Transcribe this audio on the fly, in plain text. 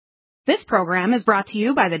This program is brought to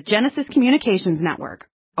you by the Genesis Communications Network,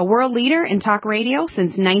 a world leader in talk radio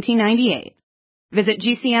since 1998. Visit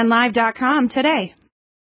GCNlive.com today.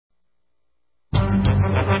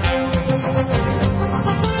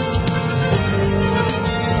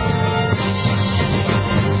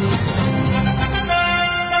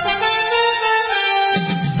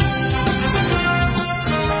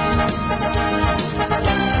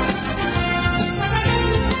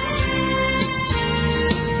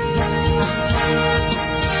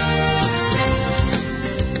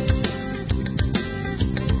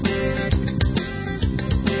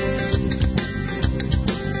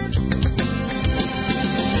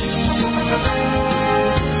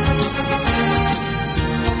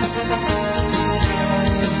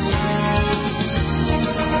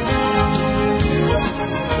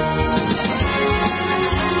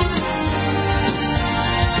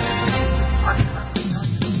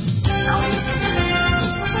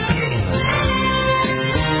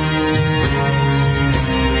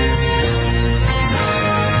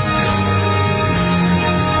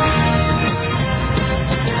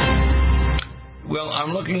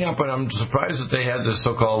 But I'm surprised that they had this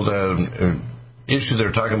so-called issue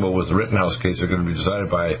they're talking about with the Rittenhouse case they're going to be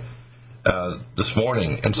decided by this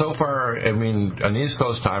morning. And so far, I mean, on East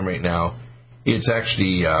Coast time right now, it's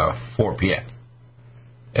actually 4 p.m.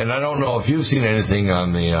 And I don't know if you've seen anything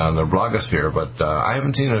on the blogosphere, but I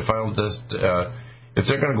haven't seen a final if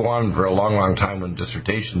they're going to go on for a long, long time on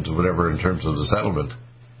dissertations or whatever in terms of the settlement,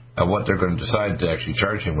 what they're going to decide to actually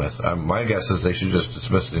charge him with. My guess is they should just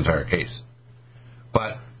dismiss the entire case.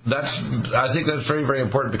 But I think that's very, very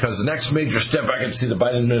important, because the next major step I can see the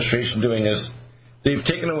Biden administration doing is they've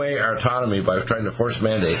taken away our autonomy by trying to force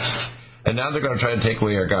mandates, and now they're going to try to take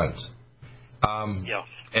away our guns.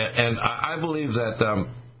 And I believe that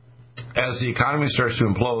as the economy starts to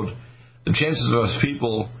implode, the chances of us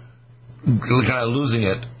people kind of losing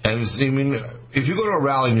it, and I mean, if you go to a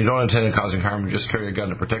rally and you don't intend on causing harm, you just carry a gun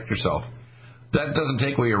to protect yourself, that doesn't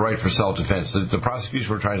take away your right for self-defense. The prosecution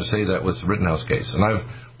were trying to say that with the Rittenhouse case. And I've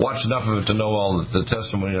watched enough of it to know all the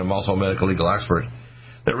testimony, and I'm also a medical legal expert,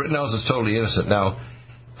 that Rittenhouse is totally innocent. Now,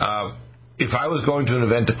 if I was going to an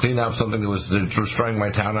event to clean up something that was destroying my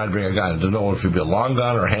town, I'd bring a gun. I don't know if it would be a long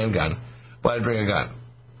gun or a handgun, but I'd bring a gun.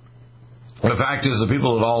 And the fact is, the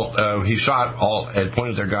people that he shot all had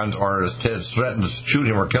pointed their guns or threatened to shoot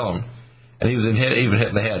him or kill him, and he was even hit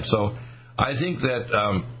in the head. So I think that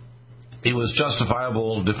it was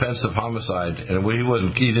justifiable defensive homicide, and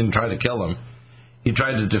he didn't try to kill him. He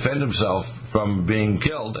tried to defend himself from being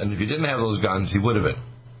killed, and if he didn't have those guns, he would have been.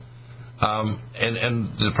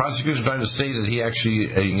 And the prosecution trying to say that he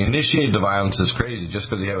actually initiated the violence is crazy just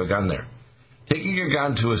because you have a gun there. Taking your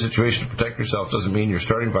gun to a situation to protect yourself doesn't mean you're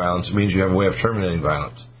starting violence. It means you have a way of terminating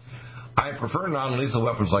violence. I prefer non-lethal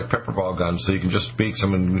weapons like pepper ball guns, so you can just make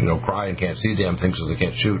someone cry and can't see damn things so they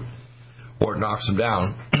can't shoot, or it knocks them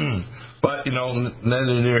down. But,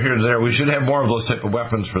 neither here nor there, we should have more of those type of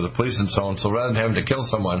weapons for the police and so on. So rather than having to kill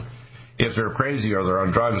someone, if they're crazy or they're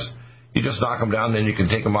on drugs, you just knock them down, then you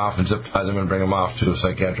can take them off and zip tie them and bring them off to a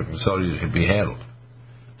psychiatric facility that can be handled.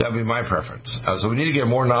 That would be my preference. So we need to get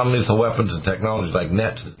more non-lethal weapons and technology like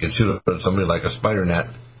nets that can shoot at somebody like a spider net,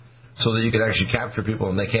 so that you can actually capture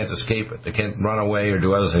people and they can't escape it. They can't run away or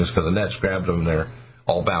do other things because the net's grabbed them and they're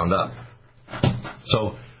all bound up.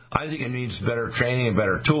 So I think it needs better training and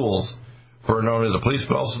better tools for not only the police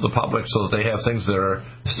but also the public, so that they have things that are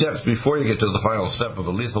steps before you get to the final step of a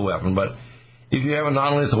lethal weapon. But if you have a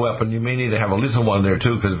non-lethal weapon, you may need to have a lethal one there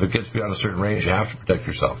too, because if it gets beyond a certain range, you have to protect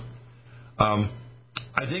yourself.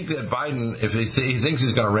 I think that Biden, if he thinks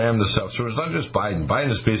he's going to ram this stuff, so it's not just Biden. Biden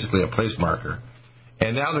is basically a place marker.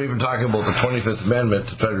 And now they're even talking about the 25th Amendment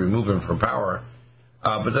to try to remove him from power.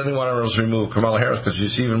 But then they want to remove Kamala Harris because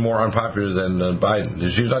she's even more unpopular than Biden.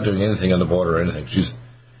 She's not doing anything on the border or anything.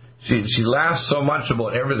 She laughs so much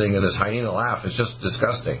about everything in this hyena laugh. It's just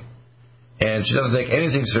disgusting. And she doesn't take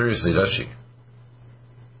anything seriously, does she?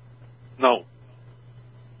 No.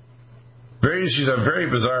 She's a very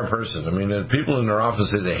bizarre person. I mean, the people in her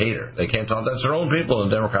office say they hate her. They can't tell. That's her own people in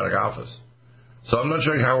the Democratic office. So I'm not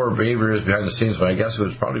sure how her behavior is behind the scenes, but I guess it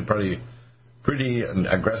was probably pretty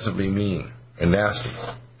aggressively mean and nasty.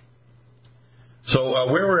 So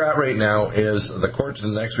where we're at right now is the courts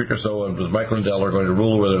in the next week or so, and with Michael Lindell, are going to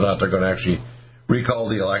rule whether or not they're going to actually recall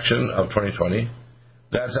the election of 2020.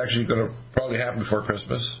 That's actually going to probably happen before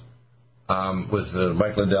Christmas with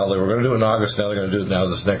Michael Lindell. They were going to do it in August. Now they're going to do it now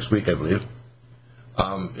this next week, I believe.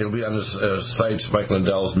 It'll be on this site, Michael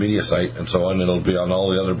Lindell's media site, and so on. It'll be on all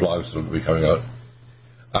the other blogs that will be coming out.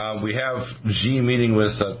 We have Xi meeting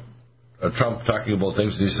with Trump talking about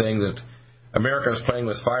things, and he's saying that America's playing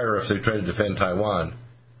with fire if they try to defend Taiwan.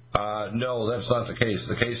 No, that's not the case.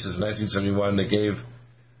 The case is in 1971 they gave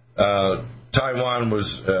Taiwan was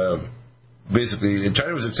basically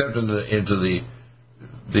China was accepted into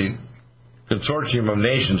the consortium of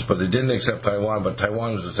nations, but they didn't accept Taiwan. But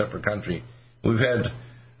Taiwan is a separate country. We've had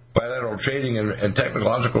bilateral trading and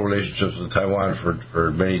technological relationships with Taiwan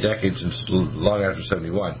for many decades, since long after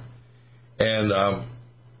 71. And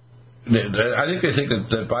I think they think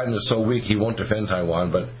that Biden is so weak he won't defend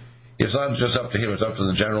Taiwan, but it's not just up to him, it's up to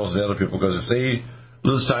the generals and the other people, because if they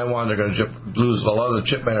lose Taiwan, they're going to lose a lot of the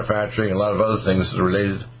chip manufacturing and a lot of other things that are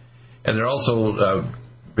related. And they're also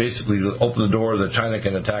basically open the door that China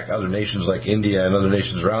can attack other nations like India and other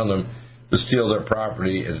nations around them to steal their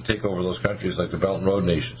property and to take over those countries like the Belt and Road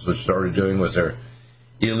nations, which they're already doing with their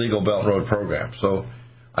illegal Belt and Road program. So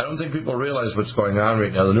I don't think people realize what's going on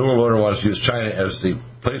right now. The New World Order wants to use China as the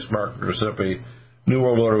place marker to set up a New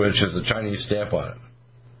World Order which has the Chinese stamp on it.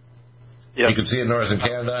 Yep. You can see it in northern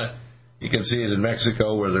Canada. You can see it in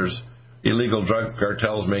Mexico, where there's illegal drug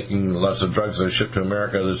cartels making lots of drugs that are shipped to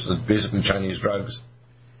America. There's basically Chinese drugs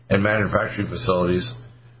and manufacturing facilities.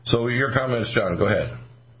 So your comments, John, go ahead.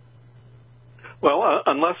 Well,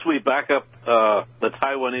 unless we back up the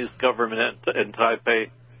Taiwanese government in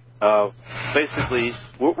Taipei, basically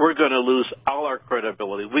we're going to lose all our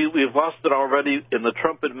credibility. We've lost it already in the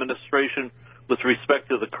Trump administration with respect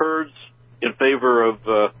to the Kurds in favor of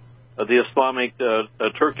the Islamic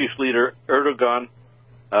Turkish leader Erdogan.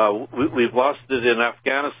 We've lost it in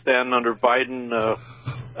Afghanistan under Biden,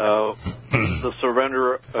 the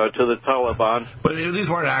surrender to the Taliban. But these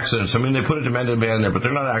weren't accidents. I mean, they put a demented man there, but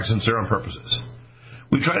they're not accidents. They're on purposes.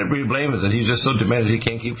 We try to blame it that he's just so demented he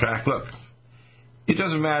can't keep track. Look, it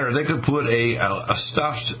doesn't matter. They could put a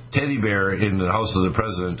stuffed teddy bear in the house of the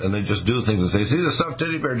president, and they just do things and say, see, the stuffed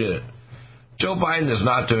teddy bear did it. Joe Biden is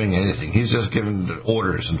not doing anything. He's just giving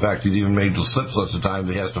orders. In fact, he's even made slips lots of times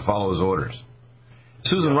that he has to follow his orders.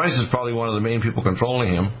 Susan Rice is probably one of the main people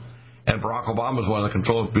controlling him, and Barack Obama is one of the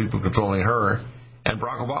people controlling her, and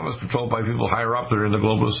Barack Obama is controlled by people higher up there in the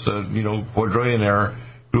globalist, quadrillionaire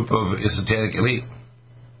group of satanic elite.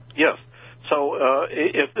 Yes. So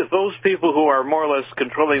if those people who are more or less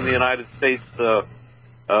controlling the United States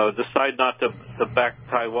decide not to back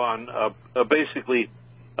Taiwan, basically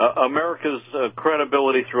America's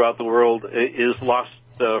credibility throughout the world is lost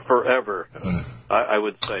forever, I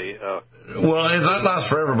would say. Well, it's not lost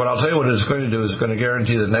forever, but I'll tell you what it's going to do. It's going to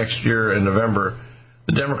guarantee that next year in November,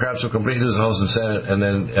 the Democrats will completely lose the House and Senate, and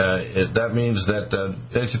then that means that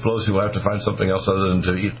Nancy Pelosi will have to find something else other than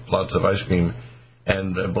to eat lots of ice cream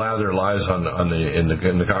and blather lies in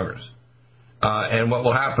the Congress. And what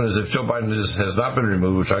will happen is if Joe Biden has not been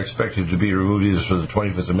removed, which I expect him to be removed either for the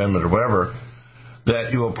 25th Amendment or whatever,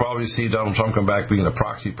 that you will probably see Donald Trump come back being a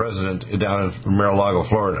proxy president down in Mar-a-Lago,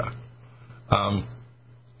 Florida.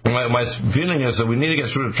 My feeling is that we need to get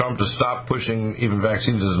through to Trump to stop pushing even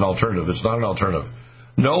vaccines as an alternative. It's not an alternative.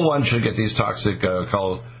 No one should get these toxic,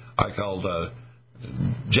 called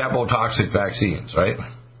jabotoxic vaccines, right?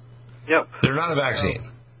 Yep. They're not a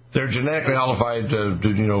vaccine. They're genetically modified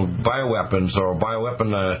bioweapons or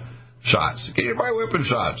bioweapon shots. Get your bioweapon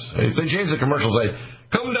shots. If they change the commercials, say,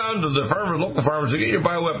 come down to the local farmers and get your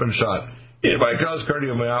bioweapon shot. It might cause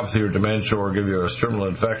cardiomyopathy or dementia or give you a terminal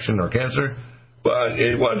infection or cancer, but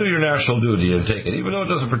it will do your national duty and take it. Even though it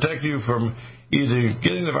doesn't protect you from either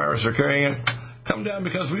getting the virus or carrying it, come down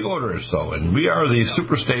because we order it so. And we are the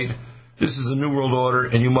super state. This is the New World Order,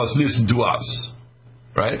 and you must listen to us.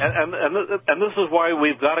 Right? And this is why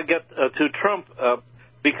we've got to get to Trump,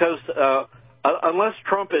 because unless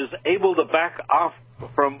Trump is able to back off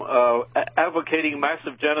from advocating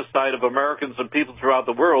massive genocide of Americans and people throughout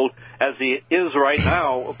the world, as he is right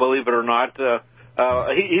now, believe it or not,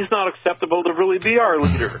 he's not acceptable to really be our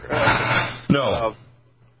leader. No.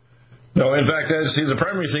 In fact, see, the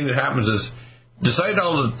primary thing that happens is, decide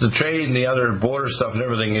all the trade and the other border stuff and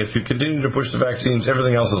everything, if you continue to push the vaccines,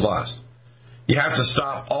 everything else is lost. You have to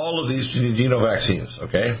stop all of these vaccines,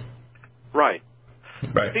 okay? Right.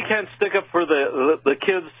 If he can't stick up for the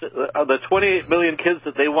kids, the 28 million kids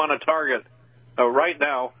that they want to target right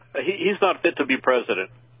now, he's not fit to be president.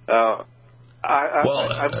 Let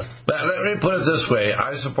me put it this way.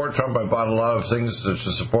 I support Trump. I bought a lot of things to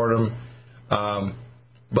support him.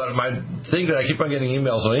 But my thing that I keep on getting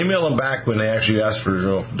emails, and I email them back when they actually ask for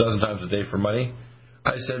a dozen times a day for money.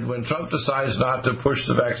 I said, when Trump decides not to push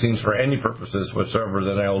the vaccines for any purposes whatsoever,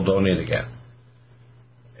 then I will donate again.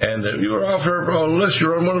 And you were off our list.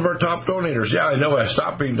 You're on one of our top donators. Yeah, I know. I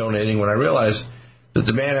stopped donating when I realized that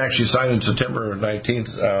the man actually signed on September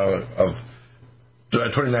 19th of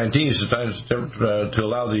 2019, to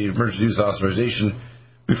allow the emergency use authorization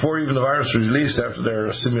before even the virus was released after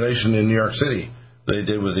their simulation in New York City they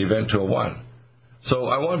did with Event 201. So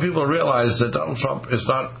I want people to realize that Donald Trump is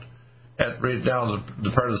not right now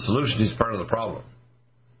the part of the solution. He's part of the problem.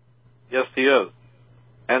 Yes, he is.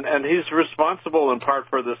 And he's responsible in part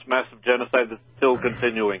for this massive genocide that's still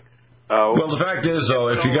continuing. Well, the fact is, though,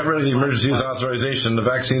 if you get rid of the emergency use authorization, the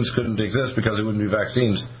vaccines couldn't exist because they wouldn't be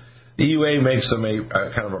vaccines. The EUA makes them a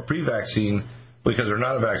kind of a pre-vaccine because they're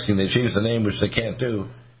not a vaccine. They change the name, which they can't do.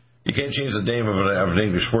 You can't change the name of an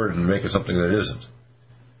English word and make it something that it isn't.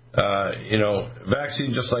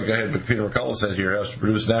 Vaccine, just like I had Peter McCullough said here, has to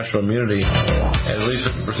produce natural immunity and at least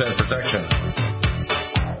 50% protection.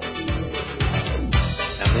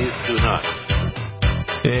 And these do not.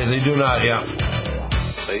 Yeah, they do not, yeah.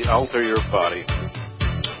 They alter your body.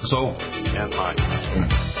 So, and mine.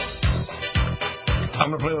 I'm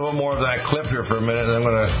going to play a little more of that clip here for a minute, and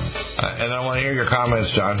I want to hear your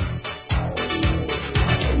comments, John.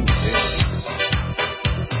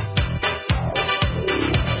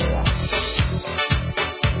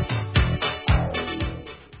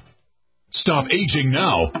 Stop aging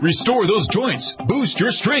now. Restore those joints. Boost your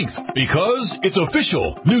strength. Because it's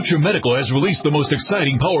official. NutriMedical has released the most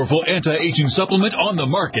exciting, powerful anti-aging supplement on the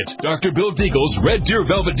market. Dr. Bill Deagle's Red Deer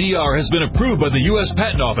Velvet DR has been approved by the U.S.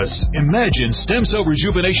 Patent Office. Imagine stem cell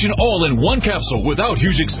rejuvenation all in one capsule without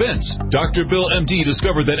huge expense. Dr. Bill MD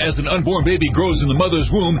discovered that as an unborn baby grows in the mother's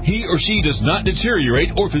womb, he or she does not deteriorate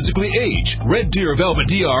or physically age. Red Deer Velvet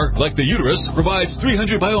DR, like the uterus, provides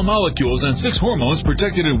 300 biomolecules and 6 hormones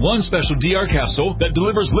protected in one special DR capsule that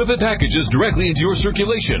delivers lipid packages directly into your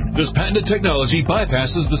circulation. This patented technology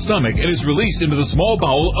bypasses the stomach and is released into the small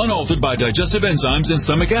bowel unaltered by digestive enzymes and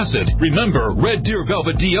stomach acid. Remember, Red Deer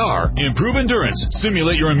Velvet DR. Improve endurance,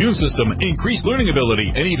 stimulate your immune system, increase learning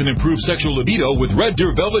ability, and even improve sexual libido with Red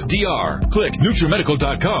Deer Velvet DR. Click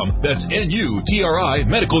NutriMedical.com, that's NUTRI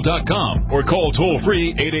Medical.com, or call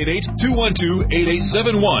toll-free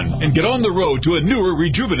 888-212-8871 and get on the road to a newer,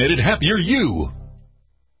 rejuvenated, happier you.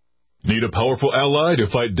 Need a powerful ally to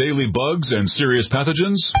fight daily bugs and serious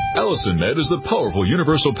pathogens? Allicin Med is the powerful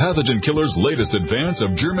universal pathogen killer's latest advance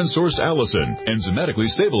of German-sourced allicin, enzymatically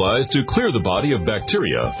stabilized to clear the body of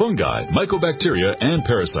bacteria, fungi, mycobacteria, and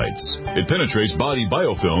parasites. It penetrates body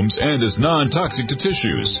biofilms and is non-toxic to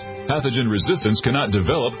tissues. Pathogen resistance cannot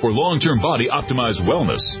develop for long-term body-optimized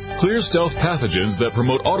wellness. Clear stealth pathogens that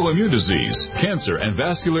promote autoimmune disease, cancer and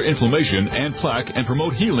vascular inflammation and plaque and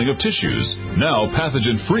promote healing of tissues. Now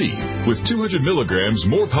pathogen-free. With 200 milligrams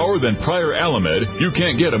more power than prior Alamed, you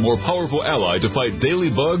can't get a more powerful ally to fight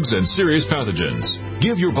daily bugs and serious pathogens.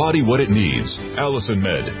 Give your body what it needs. Allicin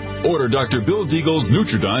Med. Order Dr. Bill Deagle's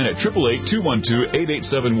Nutridyne at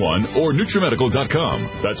 888-212-8871 or NutriMedical.com.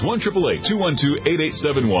 That's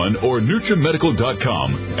 1-888-212-8871 or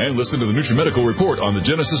NutriMedical.com. And listen to the NutriMedical Report on the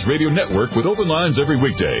Genesis Radio Network with open lines every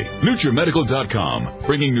weekday. NutriMedical.com,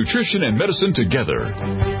 bringing nutrition and medicine together.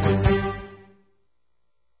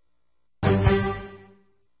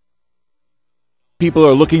 People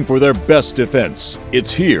are looking for their best defense.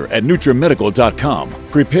 It's here at NutriMedical.com.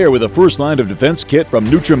 Prepare with a first line of defense kit from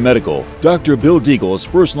NutriMedical. Dr. Bill Deagle's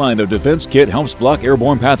first line of defense kit helps block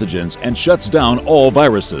airborne pathogens and shuts down all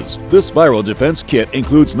viruses. This viral defense kit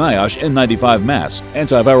includes NIOSH N95 mask,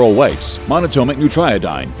 antiviral wipes, monatomic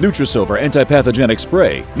Nutriodine, Nutrisilver antipathogenic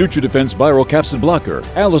spray, NutriDefense viral capsid blocker,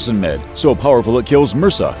 Allicin Med, so powerful it kills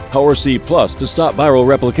MRSA, Power C Plus to stop viral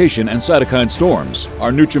replication and cytokine storms.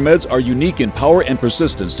 Our NutriMeds are unique in power and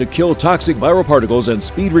persistence to kill toxic viral particles and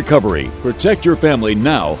speed recovery. Protect your family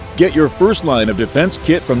now. Get your first line of defense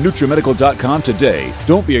kit from NutriMedical.com today.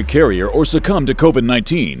 Don't be a carrier or succumb to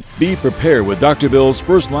COVID-19. Be prepared with Dr. Bill's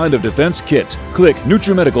first line of defense kit. Click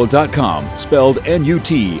NutriMedical.com, spelled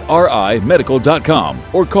NUTRI Medical.com,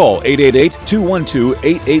 or call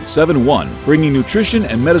 888-212-8871, bringing nutrition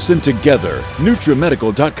and medicine together.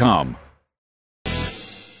 NutriMedical.com.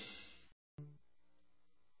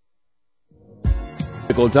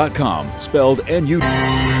 NutriMedical.com, spelled N-U. What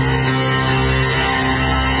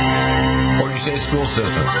do you say, school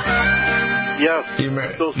system? Yes. The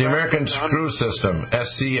American Screw System,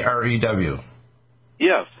 SCREW.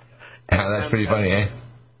 Yes. That's pretty funny, eh?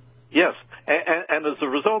 Yes. And as a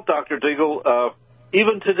result, Dr. Deagle,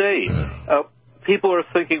 even today, people are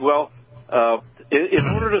thinking, well, in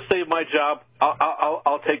order to save my job,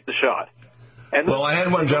 I'll take the shot. And well, I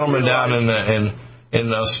had one gentleman down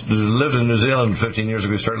lived in New Zealand 15 years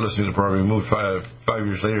ago. He started listening to the program. He moved five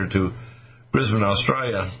years later to Brisbane,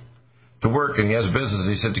 Australia, to work, and he has a business. And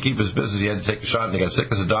he said to keep his business, he had to take a shot, and he got sick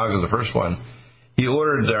as a dog of the first one. He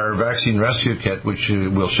ordered our vaccine rescue kit, which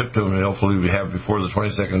we'll ship to him, and hopefully we have before the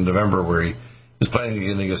 22nd of November, where he is planning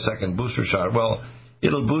on getting a second booster shot. Well,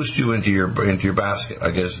 it'll boost you into your basket,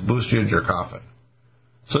 I guess, boost you into your coffin.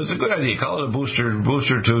 So it's a good idea. Call it a booster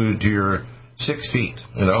to your 6 feet,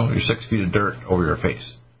 your 6 feet of dirt over your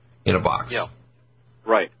face in a box. Yeah.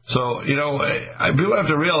 Right. So, people have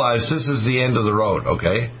to realize this is the end of the road,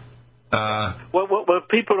 okay? What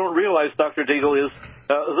people don't realize, Dr. Deagle, is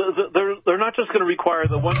they're not just going to require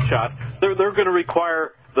the one shot. They're going to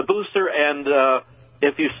require the booster, and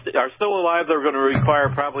if you are still alive, they're going to require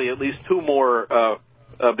probably at least 2 more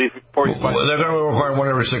before you find. Well, they're going to require 1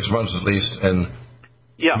 every 6 months at least, and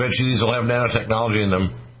eventually these will have nanotechnology in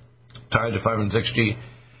them, tied to 5 and 6G.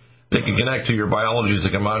 They can connect to your biologies.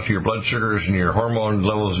 They can monitor your blood sugars and your hormone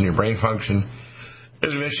levels and your brain function.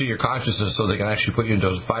 And eventually your consciousness, so they can actually put you into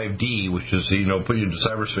 5D, which is, put you into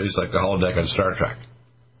cyberspace like the holodeck on Star Trek.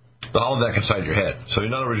 The holodeck inside your head. So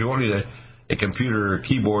in other words, you won't need a computer or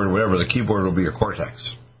keyboard or whatever. The keyboard will be your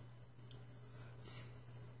cortex.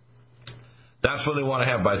 That's what they want to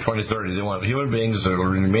have by 2030. They want human beings, the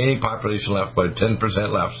remaining population left, by 10%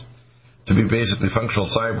 left, to be basically functional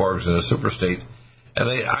cyborgs in a super state. And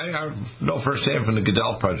I know firsthand from the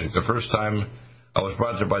Goodell Project, the first time I was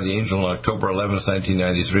brought there by the Angel on October 11th,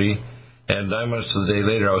 1993, and 9 months to the day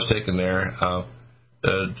later I was taken there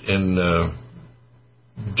in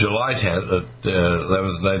July 10th,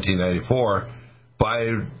 11th, 1994, by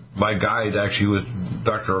my guide, actually, with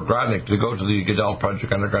Dr. Ogrodnik, to go to the Goodell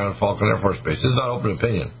Project underground at Falcon Air Force Base. This is not open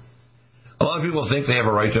opinion. A lot of people think they have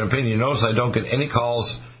a right to an opinion. You notice I don't get any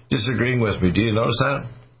calls disagreeing with me. Do you notice that?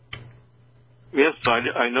 Yes, I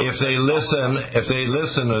know. If they listen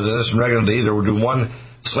regularly, either will do one,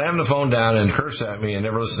 slam the phone down and curse at me and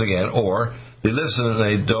never listen again, or they listen and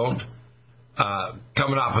they don't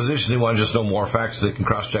come in opposition. They want to just know more facts so they can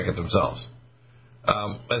cross-check it themselves.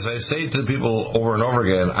 As I say to people over and over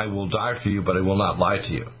again, I will die for you, but I will not lie to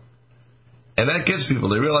you. And that gets people.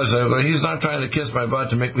 They realize that he's not trying to kiss my butt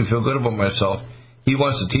to make me feel good about myself. He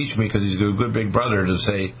wants to teach me because he's a good big brother to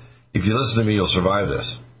say, if you listen to me, you'll survive this.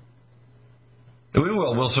 And we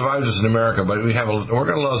will. We'll survive this in America, but we're going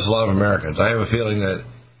to lose a lot of Americans. I have a feeling that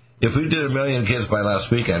if we did 1 million kids by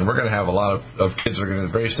last weekend, we're going to have a lot of kids that are going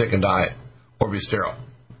to get very sick and die or be sterile.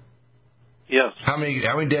 Yes. How many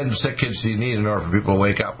dead and sick kids do you need in order for people to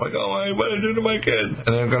wake up? Like, what did I do to my kid?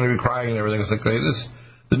 And they're going to be crying and everything. It's like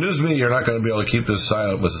the news media are not going to be able to keep this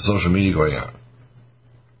silent with the social media going on.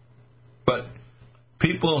 But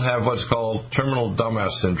people have what's called terminal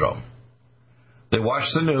dumbass syndrome. They watch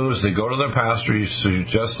the news. They go to their pastor. You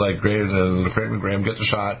suggest like Franklin Graham get the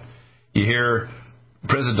shot. You hear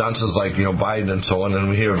presidents like Biden and so on, and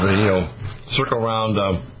we hear circle around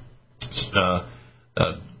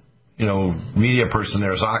media person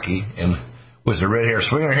there, Zaki, and with her red hair,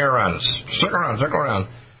 swing her hair around, circle around.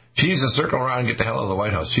 She needs to circle around and get the hell out of the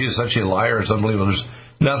White House. She is such a liar. It's unbelievable. There's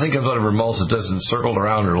nothing comes out of her mouth that doesn't circled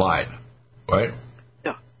around or lied, right?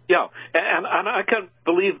 Yeah, and I can't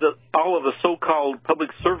believe that all of the so-called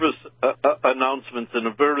public service announcements and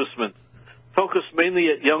advertisements focus mainly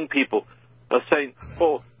at young people, saying,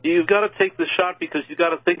 you've got to take the shot because you've got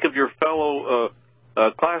to think of your fellow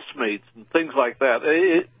classmates and things like that.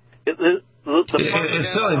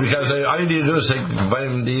 It's silly because all you need to do is take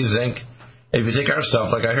vitamin D, zinc. If you take our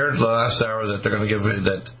stuff, like I heard last hour that they're going to give,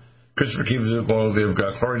 that Christopher Keeves is going to give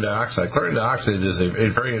chlorine dioxide. Chlorine dioxide is a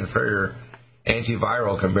very inferior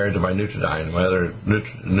antiviral compared to my Nutridyne, my other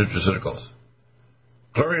nutraceuticals.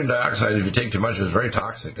 Chlorine dioxide, if you take too much, is very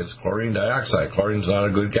toxic. It's chlorine dioxide. Chlorine's not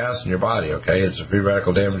a good gas in your body, okay? It's a free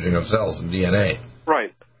radical damaging of cells and DNA.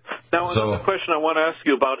 Right. Now, another question I want to ask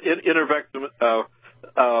you about Intervectin.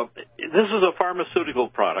 This is a pharmaceutical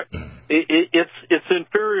product. It's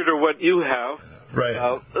inferior to what you have. Right.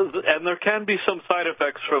 And there can be some side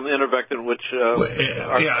effects from Intervectin, which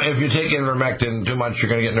if you take Ivermectin too much,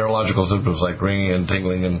 you're going to get neurological symptoms like ringing and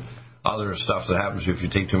tingling and other stuff that happens to you if you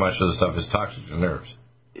take too much of the stuff. It's toxic to the nerves.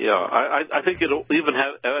 Yeah, I think it'll even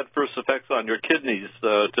have adverse effects on your kidneys.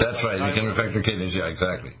 That's right. It can affect your kidneys. Yeah,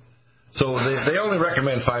 exactly. So they only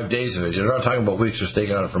recommend 5 days of it. You're not talking about weeks or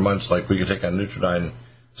staying on it for months like we can take on Nutridyne,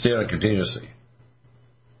 stay on it continuously.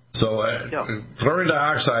 So chlorine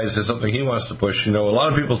dioxide is something he wants to push. A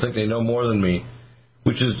lot of people think they know more than me,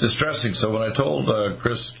 which is distressing. So when I told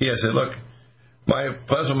Chris Key, I said, look, my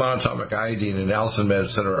plasma monatomic iodine and allicin med, et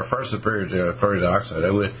cetera, are far superior to chlorine dioxide.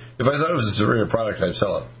 If I thought it was a superior product, I'd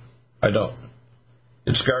sell it. I don't.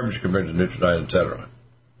 It's garbage compared to Nutridyne, et cetera.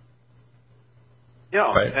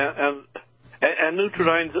 Yeah, right? and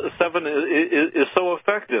Nutridyne 7 is so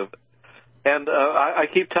effective. And I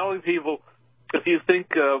keep telling people, if you think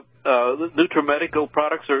NutriMedical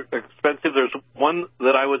products are expensive, there's one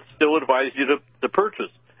that I would still advise you to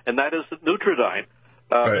purchase, and that is Nutridyne.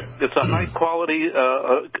 Right. It's a high-quality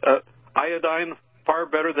iodine, far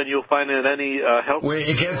better than you'll find in any health. Well,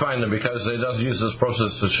 you can't find them because it doesn't use this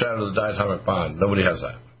process to shatter the diatomic bond. Nobody has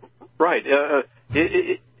that. Right.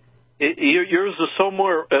 Yours is so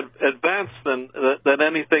more advanced than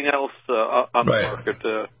anything else on the market.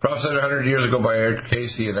 Prof said 100 years ago by Eric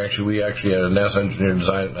Casey, and we had a NASA engineer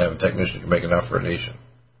design it and have a technician who can make enough for a nation.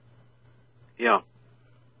 Yeah.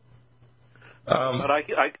 But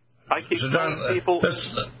I keep telling people...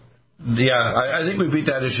 I think we beat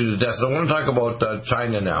that issue to death. So I want to talk about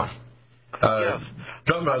China now. Yes.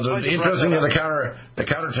 Trump, interesting, the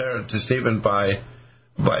counter to statement by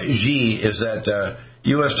Xi is that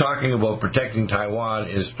U.S. talking about protecting Taiwan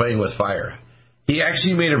is playing with fire. He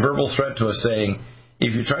actually made a verbal threat to us saying,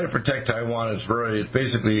 if you try to protect Taiwan, it's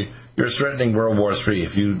basically you're threatening World War III.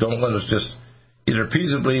 If you don't let us just either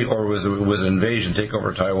peaceably or with an invasion take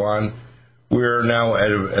over Taiwan, we're now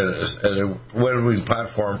at a win-win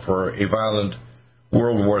platform for a violent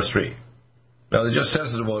World War III. Now, they just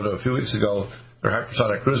tested about a few weeks ago their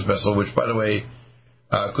hypersonic cruise missile, which, by the way,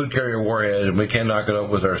 could carry a warhead, and we can knock it out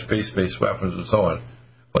with our space-based weapons and so on.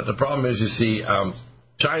 But the problem is, you see,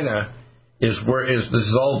 China this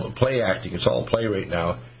is all play acting. It's all play right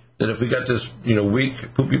now. That if we got this, weak,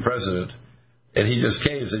 poopy president, and he just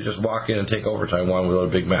caves, they just walk in and take over Taiwan without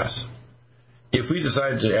a big mess. If we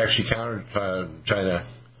decide to actually counter China,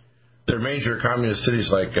 their major communist cities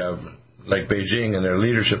like Beijing and their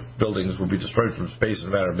leadership buildings will be destroyed from space in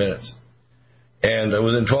a matter of minutes. And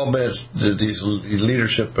within 12 minutes, these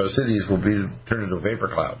leadership cities will be turned into a vapor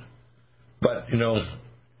cloud. But,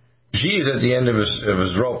 Xi is at the end of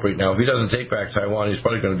his rope right now. If he doesn't take back Taiwan, he's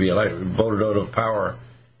probably going to be voted out of power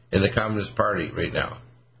in the Communist Party right now.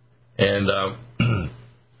 And I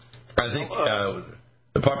think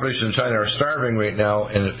the population in China are starving right now,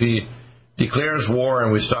 and if he declares war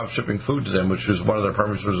and we stop shipping food to them, which is one of their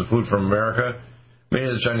purposes of food from America, many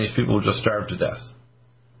of the Chinese people will just starve to death.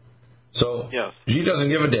 So yes. Xi doesn't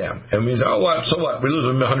give a damn. It means, so what? We lose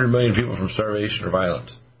 100 million people from starvation or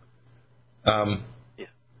violence.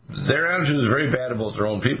 Their attitude is very bad about their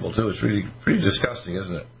own people, too. It's really pretty disgusting,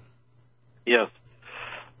 isn't it? Yes.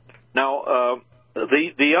 Now,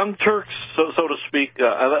 the Young Turks, so to speak,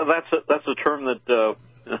 that's a term that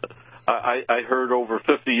I heard over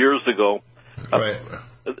 50 years ago. Right.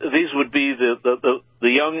 These would be the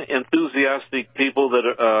young, enthusiastic people that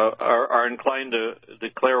are inclined to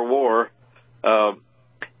declare war.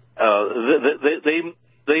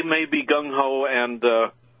 They may be gung ho and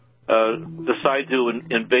decide to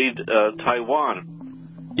invade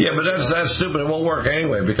Taiwan. Yeah, but that's stupid. It won't work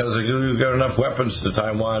anyway because we've got enough weapons to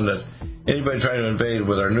Taiwan that anybody trying to invade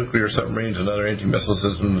with our nuclear submarines and other anti-missile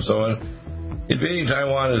systems and so on. Invading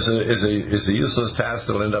Taiwan is a useless task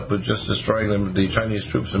that will end up with just destroying the Chinese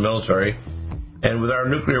troops and military. And with our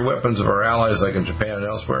nuclear weapons of our allies, like in Japan and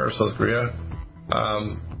elsewhere, South Korea,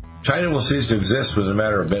 China will cease to exist within a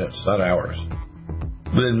matter of minutes, not hours.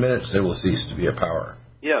 Within minutes, they will cease to be a power.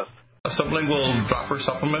 Yes. A sublingual dropper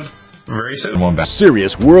supplement very soon.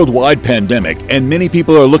 Serious worldwide pandemic, and many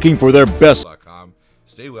people are looking for their best.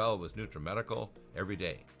 Stay well with NutriMedical every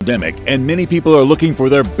day. Pandemic, and many people are looking for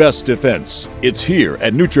their best defense. It's here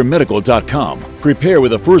at NutriMedical.com. Prepare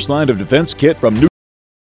with a first line of defense kit from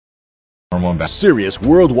Serious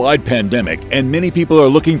worldwide pandemic, and many people are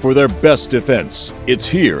looking for their best defense. It's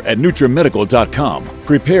here at NutriMedical.com.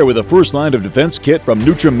 Prepare with a first line of defense kit from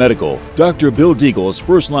NutriMedical. Dr. Bill Deagle's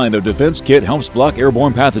first line of defense kit helps block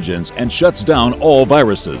airborne pathogens and shuts down all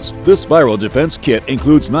viruses. This viral defense kit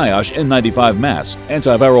includes NIOSH N95 mask,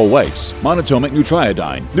 antiviral wipes, monatomic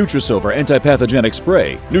Nutriodine, Nutrisilver antipathogenic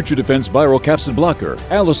spray, NutriDefense viral capsid blocker,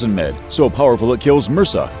 Allison Med, so powerful it kills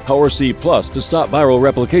MRSA, Power C Plus to stop viral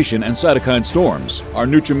replication and cytokine storms. Our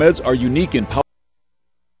NutriMeds are unique in power.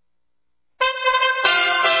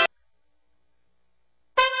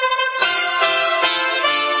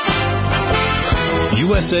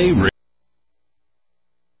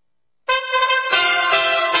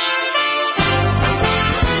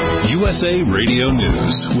 USA Radio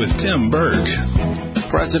News with Tim Berg.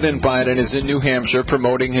 President Biden is in New Hampshire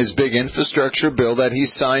promoting his big infrastructure bill that he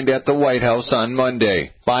signed at the White House on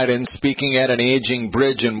Monday. Biden speaking at an aging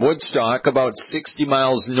bridge in Woodstock about 60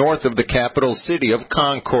 miles north of the capital city of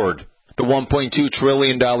Concord. The $1.2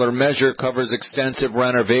 trillion measure covers extensive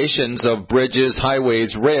renovations of bridges,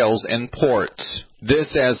 highways, rails, and ports.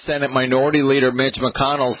 This as Senate Minority Leader Mitch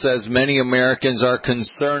McConnell says many Americans are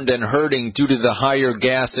concerned and hurting due to the higher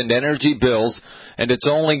gas and energy bills, and it's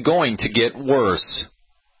only going to get worse.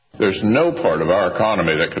 There's no part of our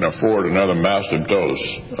economy that can afford another massive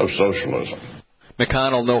dose of socialism.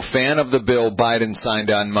 McConnell, no fan of the bill Biden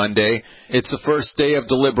signed on Monday. It's the first day of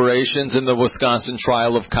deliberations in the Wisconsin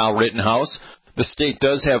trial of Kyle Rittenhouse. The state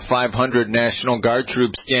does have 500 National Guard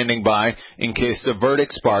troops standing by in case the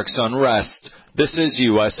verdict sparks unrest. This is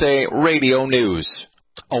USA Radio News.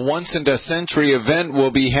 A once-in-a-century event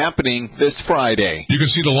will be happening this Friday. You can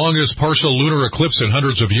see the longest partial lunar eclipse in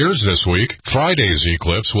hundreds of years this week. Friday's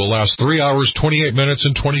eclipse will last 3 hours, 28 minutes,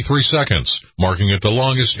 and 23 seconds, marking it the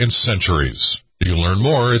longest in centuries. You can learn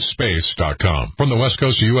more at space.com. From the West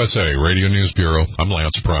Coast USA Radio News Bureau, I'm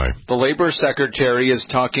Lance Pry. The Labor Secretary is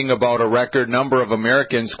talking about a record number of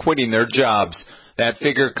Americans quitting their jobs. That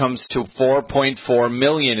figure comes to 4.4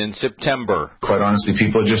 million in September. Quite honestly,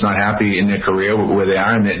 people are just not happy in their career where they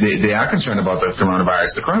are, and they are concerned about the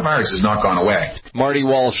coronavirus. The coronavirus has not gone away. Marty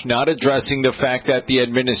Walsh not addressing the fact that the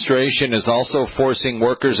administration is also forcing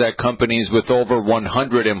workers at companies with over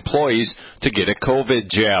 100 employees to get a COVID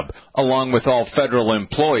jab, along with all federal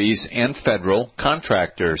employees and federal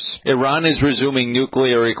contractors. Iran is resuming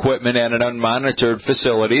nuclear equipment at an unmonitored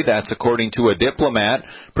facility. That's according to a diplomat,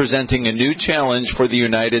 presenting a new challenge for the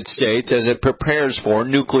United States as it prepares for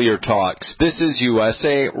nuclear talks. This is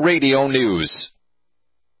USA Radio News.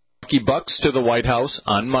 Bucks to the White House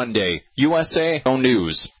on Monday. USA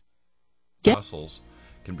News. Muscles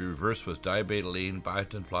can be reversed with diabetoline,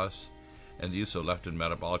 biotin plus, and the use of leptin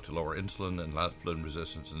metabolic to lower insulin and leptin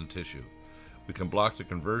resistance in the tissue. We can block the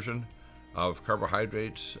conversion of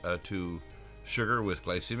carbohydrates to sugar with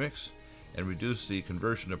glycemics and reduce the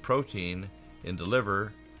conversion of protein in the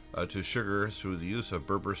liver to sugar through the use of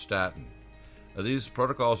berberstatin. These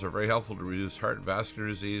protocols are very helpful to reduce heart and vascular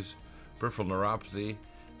disease, peripheral neuropathy,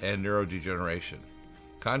 and neurodegeneration.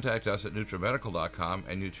 Contact us at NutriMedical.com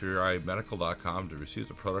and NutriMedical.com to receive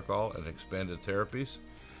the protocol and expanded therapies,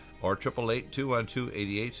 or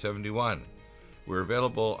 888-212-8871. We're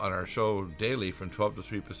available on our show daily from 12 to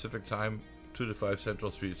 3 Pacific Time, 2 to 5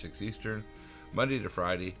 Central, 3 to 6 Eastern, Monday to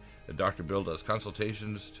Friday. Dr. Bill does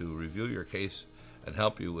consultations to review your case and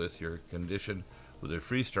help you with your condition with a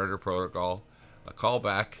free starter protocol. A call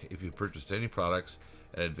back if you purchased any products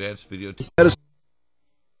and advanced video.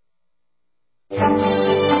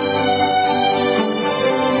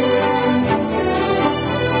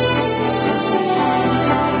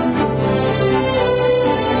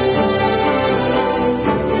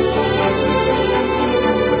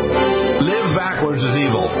 Live backwards is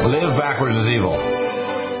evil. Live backwards is evil.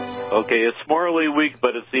 Okay, it's morally weak,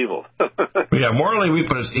 but it's evil. Yeah, morally weak,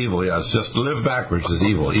 but it's evil. Yeah, it's just live backwards is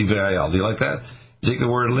evil. E-V-I-L. Do you like that? You take the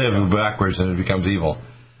word live backwards and it becomes evil.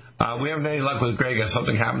 We haven't had any luck with Greg.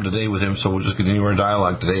 Something happened today with him, so we'll just continue our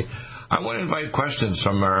dialogue today. I want to invite questions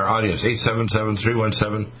from our audience,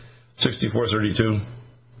 877-317-6432.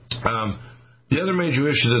 The other major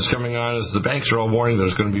issue that's coming on is the banks are all warning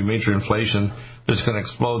there's going to be major inflation that's going to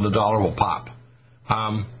explode and the dollar will pop.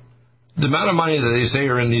 The amount of money that they say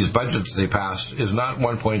are in these budgets they passed is not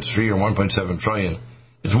 1.3 or 1.7 trillion.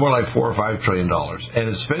 It's more like $4 or $5 trillion, and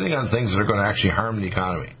it's spending on things that are going to actually harm the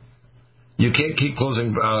economy. You can't keep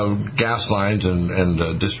closing gas lines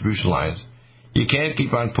and distribution lines. You can't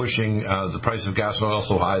keep on pushing the price of gas and oil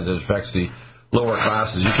so high that it affects the lower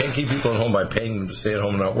classes. You can't keep people at home by paying them to stay at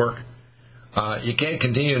home and not work. You can't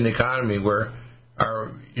continue in the economy where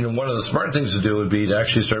one of the smart things to do would be to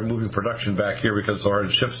actually start moving production back here because it's hard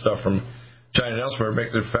to ship stuff from China and elsewhere,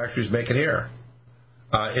 make the factories make it here.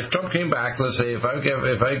 If Trump came back, let's say, if I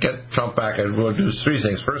get Trump back, I would do three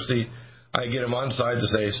things. Firstly, I get him on side to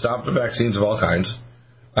say stop the vaccines of all kinds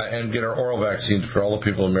and get our oral vaccines for all the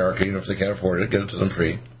people in America, even if they can't afford it, get it to them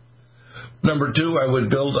free. Number two, I would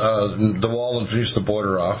build the wall and finish the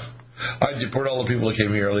border off. I'd deport all the people that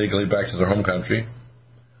came here illegally back to their home country.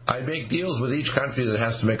 I'd make deals with each country that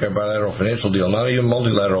has to make a bilateral financial deal, not even a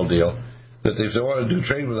multilateral deal, that if they want to do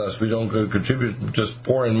trade with us, we don't contribute, just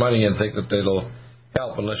pour in money and think that they'll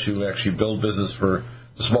help unless you actually build business for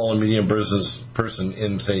the small and medium business person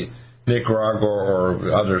in, say, Nicaragua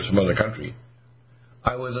or some other country.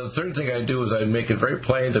 The third thing I'd do is I'd make it very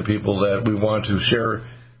plain to people that we want to share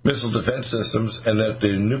missile defense systems and that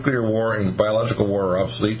the nuclear war and biological war are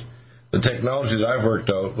obsolete. The technology that I've worked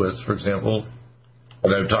out with, for example,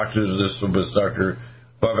 and I've talked to this with Dr.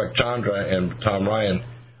 Vivek Chandra and Tom Ryan,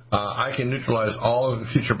 I can neutralize all of the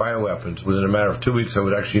future bioweapons within a matter of 2 weeks. I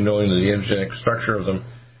would actually know the antigenic structure of them,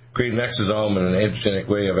 create an exosome and an antigenic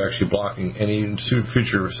way of actually blocking any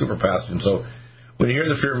future super pathogen. So when you hear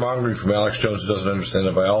the fear-mongering from Alex Jones, who doesn't understand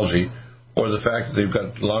the biology, or the fact that they've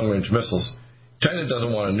got long-range missiles, China doesn't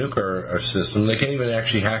want to nuke our system. They can't even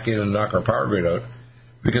actually hack in and knock our power grid out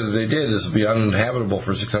because if they did, this would be uninhabitable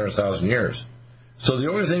for 600,000 years. So the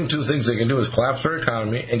only two things they can do is collapse our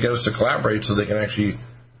economy and get us to collaborate so they can actually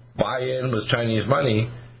buy in with Chinese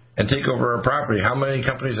money and take over our property. How many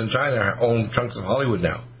companies in China own chunks of Hollywood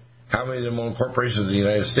now? How many of them own corporations in the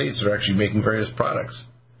United States that are actually making various products?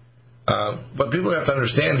 But people have to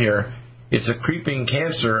understand here, it's a creeping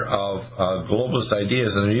cancer of globalist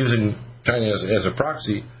ideas, and they're using China as a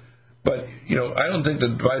proxy. But, I don't think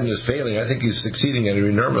that Biden is failing. I think he's succeeding at an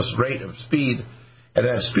enormous rate of speed, and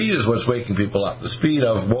that speed is what's waking people up. The speed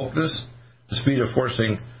of wokeness, the speed of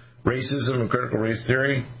forcing racism and critical race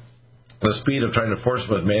theory, the speed of trying to force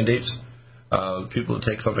with mandates, people to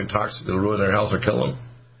take something toxic that will ruin their health or kill them.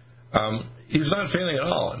 He's not failing at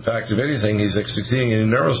all. In fact, if anything, he's succeeding at an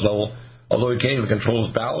enormous level. Although he can't even control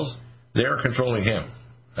his bowels, they're controlling him.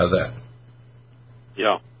 How's that?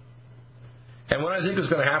 Yeah. And what I think is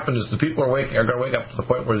going to happen is the people are going to wake up to the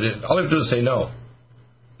point where all they have to do is say no.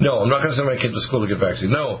 No, I'm not going to send my kid to school to get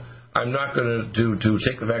vaccine. No, I'm not going to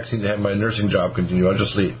take the vaccine to have my nursing job continue. I'll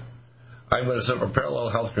just leave. I'm going to set up a parallel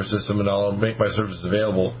healthcare system, and I'll make my services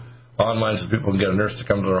available online so people can get a nurse to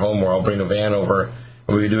come to their home, or I'll bring a van over,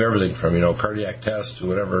 and we can do everything from, cardiac tests to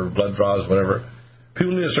whatever, blood draws, whatever.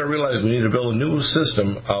 People need to start realizing we need to build a new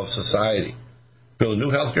system of society. Build a new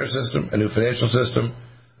healthcare system, a new financial system,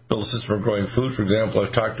 build a system for growing food. For example,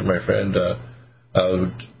 I've talked to my friend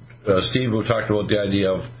Steve, who talked about the idea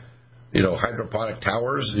of, hydroponic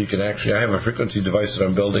towers. You can actually, I have a frequency device that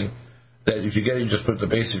I'm building that if you get it, you just put the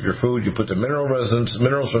base of your food, you put the minerals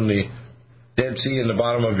from the Dead Sea in the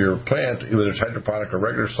bottom of your plant, whether it's hydroponic or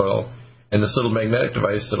regular soil, and this little magnetic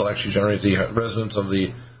device that'll actually generate the resonance of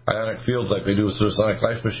the ionic fields like they do with the Sonic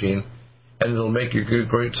Life machine, and it'll make your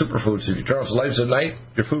great superfoods. If you turn off the lights at night,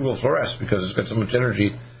 your food will fluoresce because it's got so much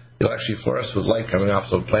energy. It'll actually fluoresce with light coming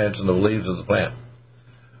off the plants and the leaves of the plant.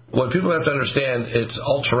 What people have to understand, it's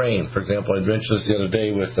all terrain. For example, I mentioned this the other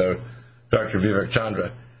day with Dr. Vivek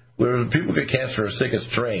Chandra. Where people get cancer or sick, it's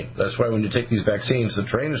terrain. That's why when you take these vaccines, the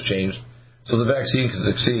terrain has changed, so the vaccine can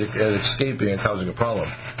succeed at escaping and causing a problem.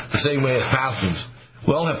 The same way as pathogens.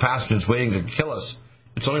 We all have pathogens waiting to kill us.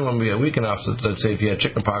 It's only when we get weak enough that say, if you had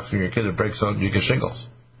chickenpox when you're a kid, it breaks out and you get shingles.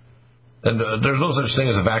 And there's no such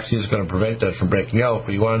thing as a vaccine that's going to prevent that from breaking out.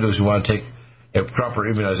 What you want to do is you want to take a proper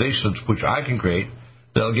immunization, which I can create,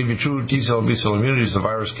 that'll give you true T-cell and B-cell immunity so the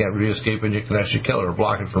virus can't really escape and you can actually kill it or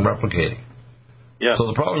block it from replicating. Yeah. So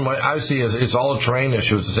the problem I see is it's all a terrain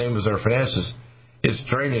issue. It's the same as our finances. It's a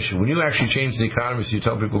terrain issue. When you actually change the economy, so you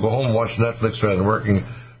tell people, go home and watch Netflix rather than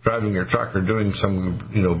driving your truck or doing some,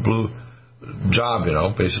 blue job,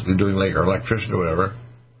 basically doing like an electrician or whatever.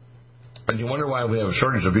 And you wonder why we have a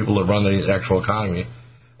shortage of people that run the actual economy.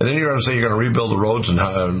 And then you're going to say you're going to rebuild the roads and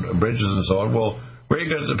bridges and so on. Well, where are you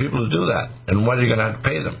going to get the people to do that? And when are you going to have to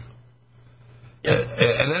pay them? Yeah.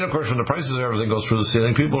 And then, of course, when the prices of everything goes through the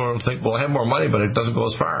ceiling, people don't think, well, I have more money, but it doesn't go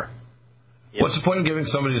as far. Yeah. What's the point of giving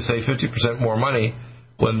somebody, say, 50% more money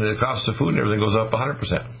when the cost of food and everything goes up 100%?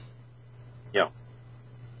 Yeah.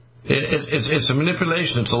 It's a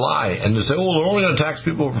manipulation. It's a lie. And they say, oh, we're only going to tax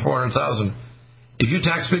people over $400,000. If you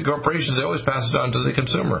tax big corporations, they always pass it on to the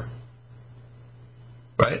consumer.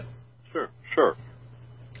 Right? Sure.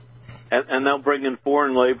 And they'll bring in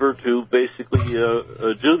foreign labor to basically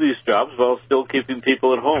do these jobs while still keeping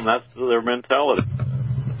people at home. That's their mentality.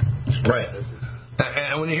 Right.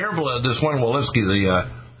 And when you hear this one Walensky,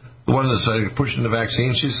 the one that's pushing the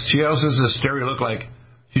vaccine, she also has this scary look like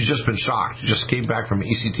she's just been shocked. She just came back from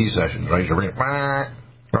ECT sessions, right?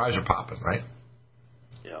 Her eyes are popping, right?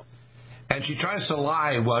 Yeah. And she tries to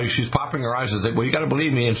lie while she's popping her eyes and say, well, you got to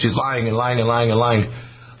believe me, and she's lying and lying and lying and lying.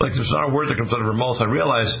 Like there's not a word that comes out of her mouth. I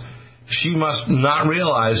realize she must not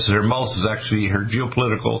realize that her mouth is actually her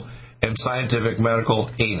geopolitical and scientific medical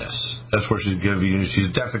anus. That's where she's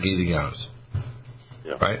defecating on us.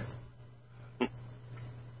 Yeah. Right?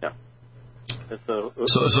 Yeah.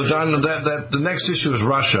 So John, the next issue is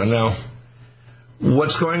Russia. Now,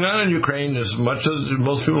 what's going on in Ukraine is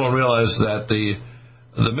most people don't realize that the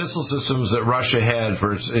missile systems that Russia had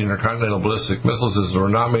for its intercontinental ballistic missile systems were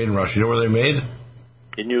not made in Russia. You know where they're made?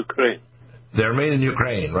 In Ukraine. They're made in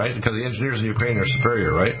Ukraine, right? Because the engineers in Ukraine are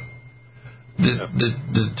superior, right?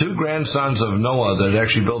 The two grandsons of Noah that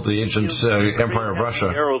actually built the ancient empire of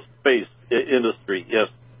Russia. Aerospace industry,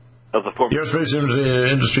 yes. Of the aerospace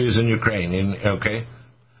industry is in Ukraine, okay?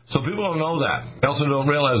 So people don't know that. They also don't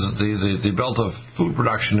realize that the belt of food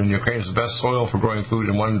production in Ukraine is the best soil for growing food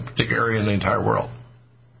in one particular area in the entire world.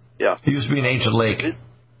 Yeah. It used to be an ancient lake.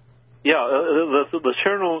 The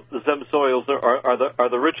Chernozem soils are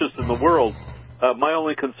the richest in the world My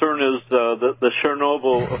only concern is that the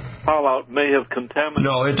Chernobyl fallout may have contaminated.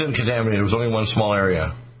 No, it didn't contaminate. It was only one small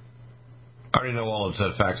area. I already know all the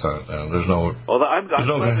facts on it. There's no... Well, I'm glad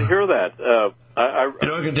to hear that. It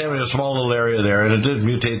only contaminated a small little area there, and it did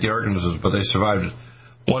mutate the organisms, but they survived it.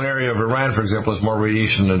 One area of Iran, for example, has more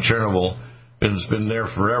radiation than Chernobyl, and it's been there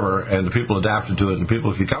forever, and the people adapted to it. And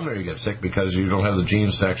people, if you come there, you get sick because you don't have the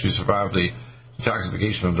genes to actually survive the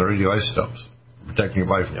detoxification of the radioisotopes, protecting your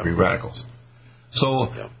body from free radicals.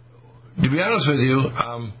 So, to be honest with you,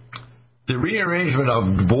 the rearrangement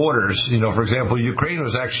of borders, for example, Ukraine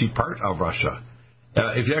was actually part of Russia.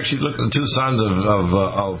 If you actually look at the two sons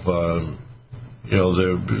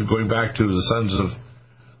going back to the sons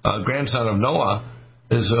of grandson of Noah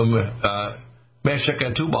is Meshach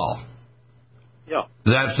and Tubal. Yeah.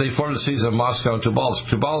 That they formed the cities of Moscow and Tobolsk.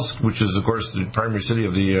 Tobolsk, which is of course the primary city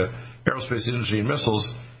of the aerospace industry and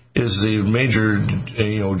missiles, is the major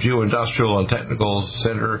geo-industrial and technical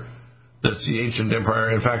center. That's the ancient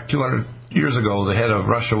empire. In fact, 200 years ago, the head of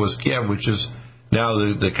Russia was Kiev, which is now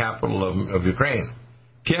the capital of Ukraine.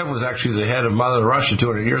 Kiev was actually the head of Mother Russia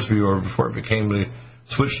 200 years before it became the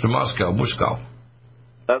switch to Moscow.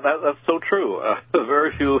 That's so true.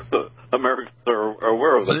 Very few Americans are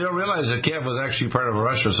aware of that. They don't realize that Kiev was actually part of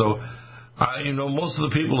Russia. So, most of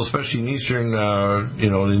the people, especially in Eastern,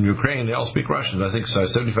 in Ukraine, they all speak Russian. I think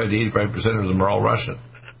 75 to 85% of them are all Russian.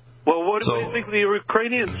 Well, what do you think the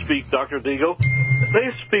Ukrainians speak, Dr. Deagle? They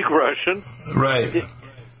speak Russian. Right.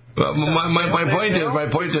 Well, my point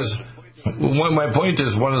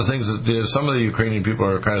is one of the things that some of the Ukrainian people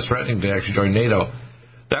are kind of threatening to actually join NATO.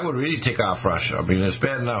 That would really tick off Russia. I mean, it's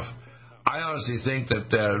bad enough. I honestly think that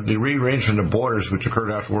the rearrangement of borders, which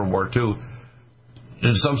occurred after World War II,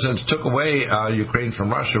 in some sense took away Ukraine from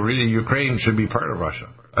Russia. Really, Ukraine should be part of Russia.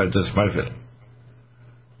 That's my feeling.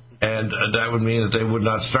 And that would mean that they would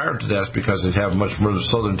not starve to death because they'd have much more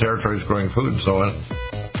southern territories growing food and so on.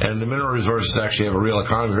 And the mineral resources actually have a real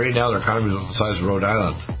economy. Right now, their economy is the size of Rhode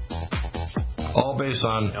Island. All based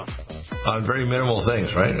on very minimal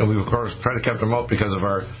things, right? And we, of course, try to keep them out because of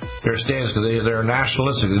their stance, because they're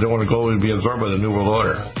nationalistic. They don't want to go and be absorbed by the New World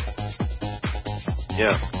Order.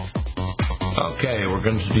 Yeah. Okay, we're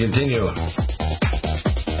going to continue.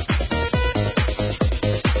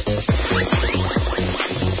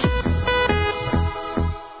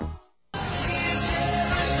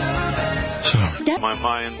 My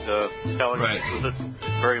mind telling me that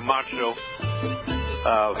it's very macho.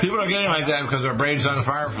 People are getting like that because their brain's on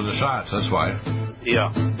fire from the shots. That's why.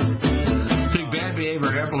 Yeah. Big bad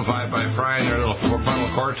behavior amplified by frying their little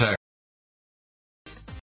frontal cortex.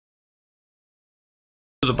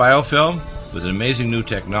 The biofilm was an amazing new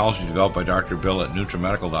technology developed by Dr. Bill at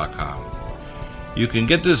NutriMedical.com. You can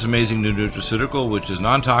get this amazing new nutraceutical, which is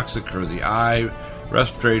non-toxic for the eye,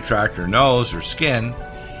 respiratory tract, or nose, or skin,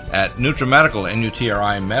 at NutriMedical,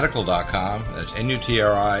 NutriMedical.com. That's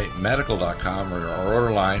NutriMedical.com, or our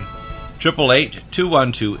order line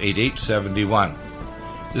 888-212-8871.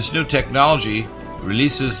 This new technology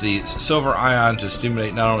releases the silver ion to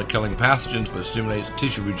stimulate not only killing pathogens, but stimulates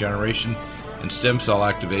tissue regeneration and stem cell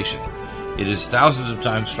activation. It is thousands of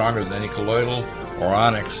times stronger than any colloidal or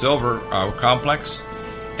onyx silver complex,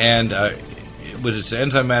 and with its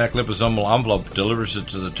enzymatic liposomal envelope, delivers it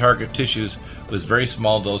to the target tissues with very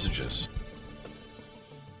small dosages.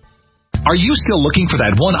 Are you still looking for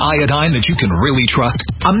that one iodine that you can really trust?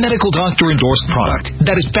 A medical doctor endorsed product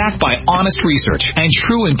that is backed by honest research and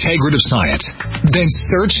true integrative science? Then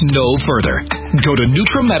search no further. Go to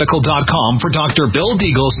NutriMedical.com for Dr. Bill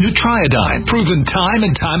Deagle's Nutriodine, proven time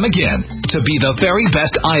and time again to be the very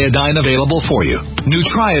best iodine available for you.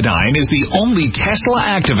 Nutriodine is the only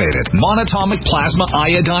Tesla-activated monatomic plasma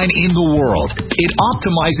iodine in the world. It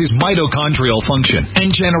optimizes mitochondrial function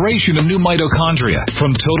and generation of new mitochondria,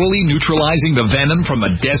 from totally neutralizing the venom from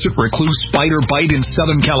a desert recluse spider bite in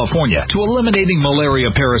Southern California to eliminating malaria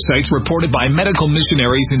parasites reported by medical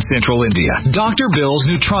missionaries in Central India. Dr. Bill's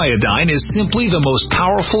Nutriodine is simply the most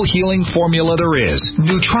powerful healing formula there is.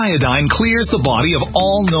 Nutriodine clears the body of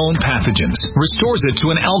all known pathogens, restores it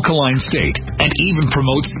to an alkaline state, and even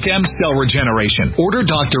promotes stem cell regeneration. Order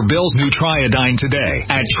Dr. Bill's Nutriodine today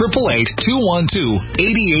at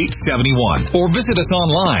 888-212-8871 or visit us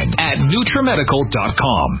online at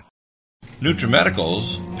NutriMedical.com.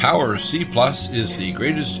 NutriMedical's Power C Plus is the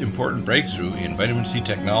greatest important breakthrough in vitamin C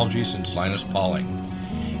technology since Linus Pauling.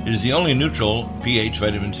 It is the only neutral pH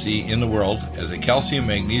vitamin C in the world as a calcium,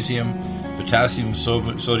 magnesium, potassium,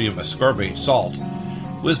 sodium ascorbate salt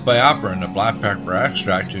with BioPerine, a black pepper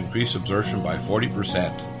extract, to increase absorption by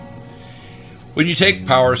 40%. When you take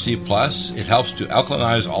Power C Plus, it helps to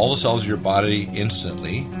alkalinize all the cells of your body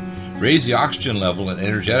instantly, raise the oxygen level and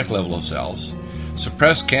energetic level of cells,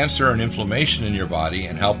 suppress cancer and inflammation in your body,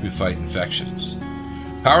 and help you fight infections.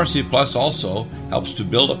 Power C Plus also helps to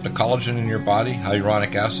build up the collagen in your body,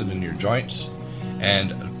 hyaluronic acid in your joints,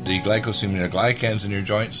 and the glycosaminoglycans in your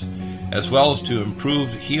joints, as well as to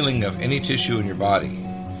improve healing of any tissue in your body.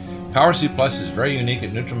 Power C Plus is very unique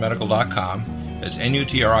at NutriMedical.com. It's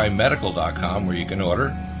NutriMedical.com where you can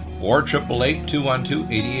order, or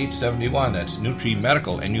 888-212-8871. That's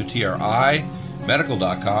NutriMedical, NUTRI,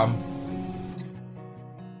 medical.com.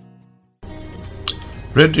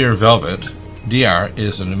 Red Deer Velvet DR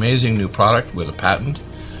is an amazing new product with a patent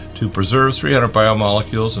to preserve 300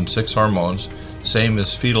 biomolecules and 6 hormones, same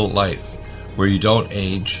as fetal life, where you don't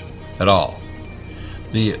age at all.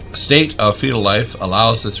 The state of fetal life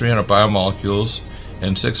allows the 300 biomolecules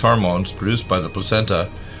and 6 hormones produced by the placenta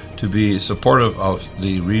to be supportive of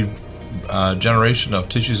the regeneration of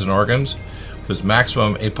tissues and organs, with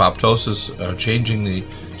maximum apoptosis, changing the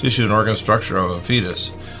tissue and organ structure of a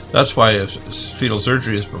fetus. That's why if fetal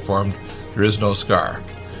surgery is performed, there is no scar.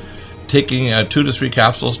 Taking 2 to 3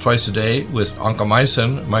 capsules twice a day with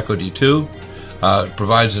oncomycin, myco-D2,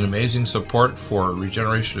 provides an amazing support for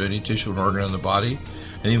regeneration of any tissue and organ in the body,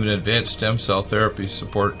 and even advanced stem cell therapy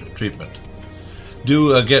support treatment.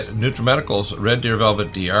 Do get NutriMedical's Red Deer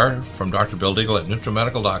Velvet DR from Dr. Bill Deagle at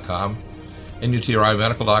NutriMedical.com,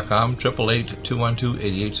 NUTRIMedical.com,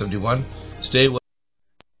 888-212-8871. Stay with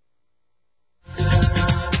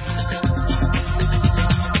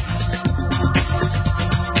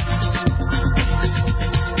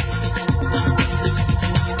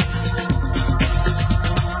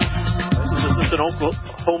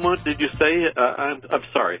Oklahoma, did you say? I'm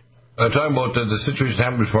sorry. I'm talking about the situation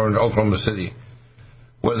happened before in Oklahoma City,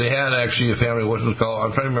 where they had actually a family, what was it called?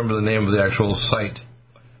 I'm trying to remember the name of the actual site.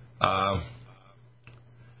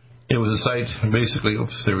 It was a site, basically,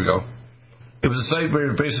 there we go. It was a site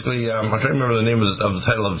where basically, I'm trying to remember the name of the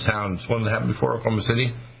title of the town. It's one that happened before Oklahoma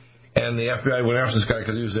City. And the FBI went after this guy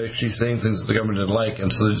because he was actually saying things that the government didn't like. And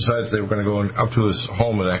so they decided they were going to go up to his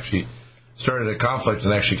home and actually started a conflict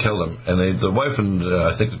and actually killed him. And the wife and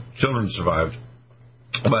I think the children survived.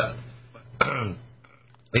 But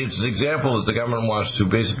it's an example that the government wants to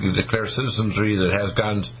basically declare citizenry that has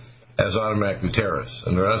guns as automatically terrorists.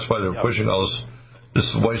 And that's why they're pushing all this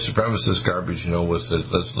white supremacist garbage, with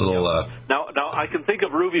this little... Now I can think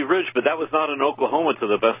of Ruby Ridge, but that was not in Oklahoma to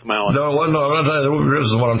the best of my knowledge. No, I'm not talking. The Ruby Ridge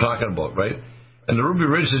is what I'm talking about, right? And the Ruby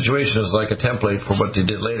Ridge situation is like a template for what they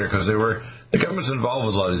did later, because the government's involved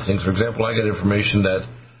with a lot of these things. For example, I got information that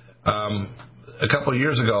a couple of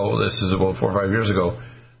years ago, this is about 4 or 5 years ago,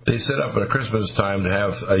 they set up at a Christmas time to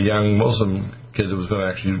have a young Muslim kid that was going to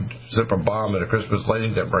actually set up a bomb at a Christmas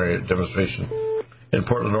lighting demonstration in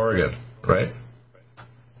Portland, Oregon, right?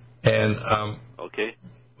 And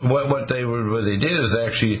what they did is they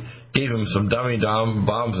actually gave him some dummy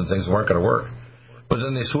bombs and things that weren't going to work. But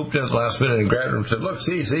then they swooped in at the last minute and grabbed him and said, look,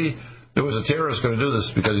 see, there was a terrorist going to do this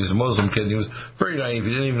because he's a Muslim kid. And he was very naive.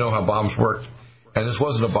 He didn't even know how bombs worked. And this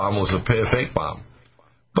wasn't a bomb. It was a fake bomb.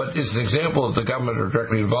 But it's an example that the government are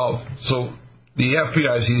directly involved. So the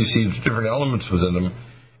FBI, CDC, different elements within them,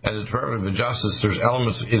 and the Department of Justice, there's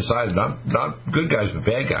elements inside, not good guys, but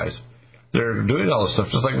bad guys. They're doing all this stuff,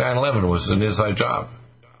 just like 9/11 was an inside job.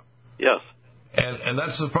 Yes. And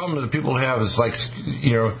that's the problem that people have. It's like,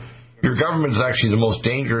 your government is actually the most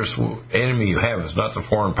dangerous enemy you have. It's not the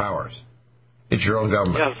foreign powers. It's your own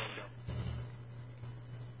government. Yes.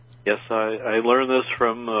 Yes, I learned this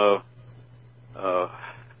from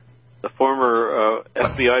the former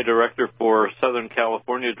FBI director for Southern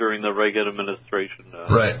California during the Reagan administration.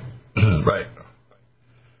 Right. Right.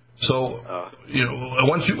 So,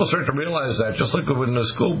 once people start to realize that, just like when the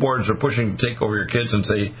school boards are pushing to take over your kids and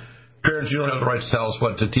say, parents, you don't have the right to tell us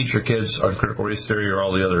what to teach your kids on critical race theory or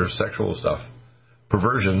all the other sexual stuff,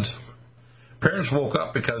 perversions. Parents woke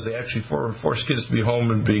up because they actually forced kids to be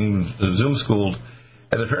home and being Zoom schooled.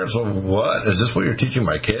 And the parents were, what? Is this what you're teaching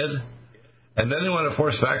my kid? And then they want to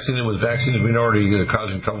force vaccinating with vaccines we've already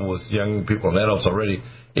causing trouble with young people and adults already.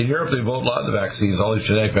 In Europe, they've outlawed the vaccines, all these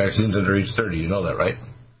genetic vaccines under age 30. You know that, right?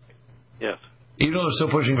 Yes. Even though they're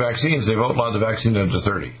still pushing vaccines, they've outlawed the vaccine under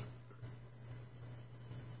 30.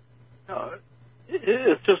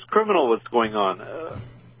 It's just criminal what's going on.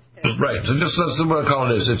 Right. So that's what I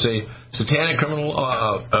call it is. It's a satanic criminal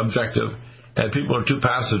objective, and people are too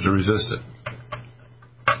passive to resist it.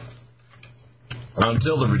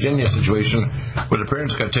 Until the Virginia situation, where the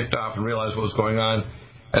parents got ticked off and realized what was going on,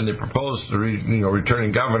 and they proposed the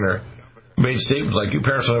returning governor made statements like, you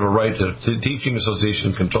parents don't have a right to teaching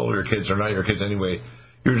associations control your kids. They're not your kids anyway.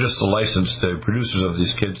 You're just the licensed producers of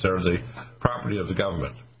these kids. They're the property of the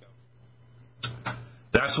government.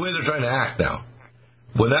 That's the way they're trying to act now.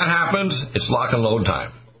 When that happens, it's lock and load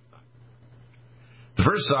time. The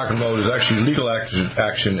first lock and load is actually legal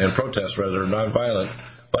action and protest rather than nonviolent.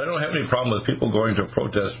 But I don't have any problem with people going to a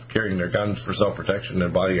protest carrying their guns for self-protection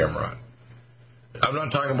and body armor on. I'm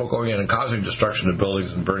not talking about going in and causing destruction of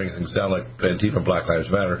buildings and burning things down like Antifa Black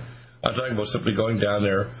Lives Matter. I'm talking about simply going down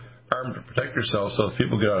there armed to protect yourself so if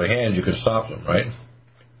people get out of hand, you can stop them, right?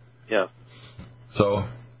 Yeah. So,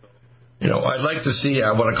 I'd like to see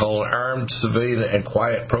what I call an armed civilian and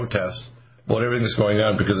quiet protest about everything that's going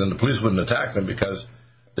on, because then the police wouldn't attack them because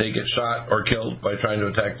they get shot or killed by trying to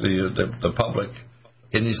attack the public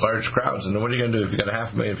in these large crowds. And then what are you going to do if you got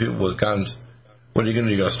 500,000 people with guns? What are you going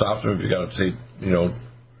to do? You got to stop them if you got to say,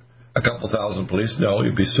 a couple thousand police? No,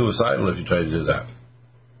 you'd be suicidal if you tried to do that.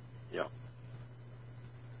 Yeah.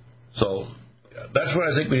 So that's what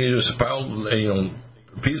I think we need to do, is file,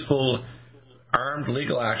 peaceful, armed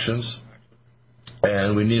legal actions,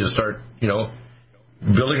 and we need to start,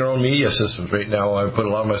 building our own media systems. Right now, I put a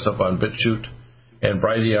lot of my stuff on BitChute and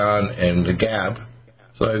Brighteon and the Gab,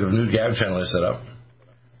 so I have a new Gab channel I set up.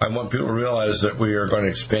 I want people to realize that we are going to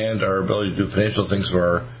expand our ability to do financial things through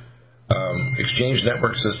our exchange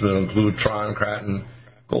network system that include Tron, Kraken,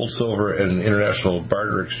 Gold, Silver, and International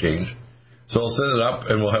Barter Exchange. So I'll set it up,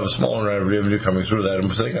 and we'll have a small amount of revenue coming through that. And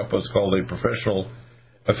we're setting up what's called a professional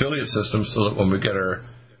affiliate system, so that when we get our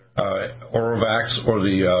Orovax or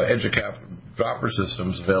the EduCap dropper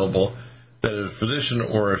systems available, that a physician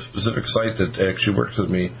or a specific site that actually works with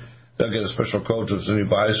me, they'll get a special code. So if somebody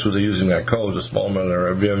buys through using that code, a small amount of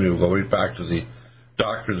our revenue will go right back to the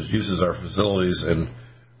doctor that uses our facilities and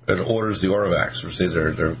orders the Orovax, or say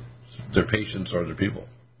their patients or their people.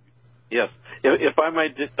 Yes. If I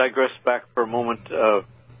might digress back for a moment to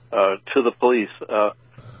the police,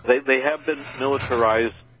 they have been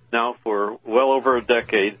militarized now for well over a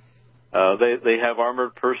decade. They have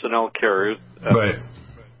armored personnel carriers. Right.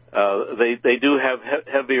 They do have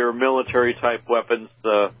heavier military-type weapons,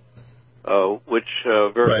 which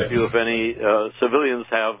very few, if any, civilians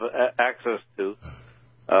have access to.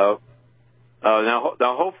 Now,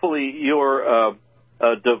 hopefully, your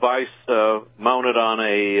device mounted on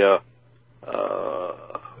a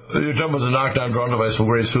you're talking about the knockdown drone device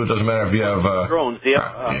will go right through. It doesn't matter if you have drones.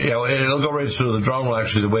 Yeah. It'll go right through. The drone will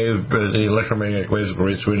actually, the electromagnetic waves will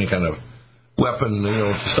go right through any kind of weapon,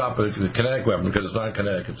 to stop it. The kinetic weapon, because it's not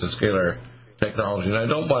kinetic, it's a scalar technology. And I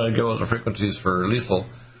don't want to give out the frequencies for lethal.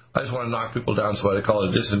 I just want to knock people down, so I call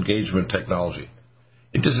it disengagement technology.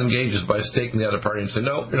 It disengages by staking the other party and saying,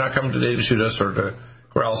 no, you're not coming today to shoot us or to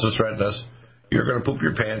corral us or threaten us. You're going to poop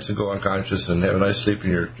your pants and go unconscious and have a nice sleep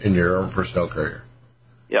in your own personnel carrier.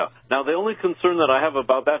 Yeah. Now, the only concern that I have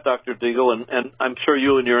about that, Dr. Deagle, and I'm sure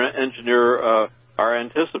you and your engineer are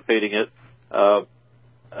anticipating it,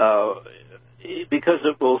 because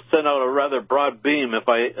it will send out a rather broad beam, if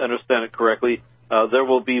I understand it correctly, there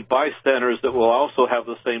will be bystanders that will also have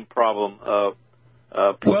the same problem. Well,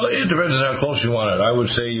 it depends on how close you want it. I would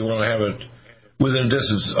say you want to have it within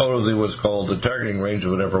distance out of what's called the targeting range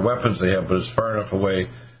of whatever weapons they have, but it's far enough away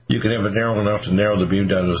you can have it narrow enough to narrow the beam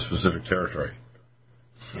down to a specific territory.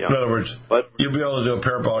 Yeah. In other words, you'll be able to do a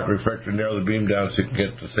parabolic reflector, narrow the beam down so you can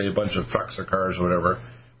get to, say, a bunch of trucks or cars or whatever,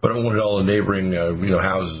 but it won't hit all the neighboring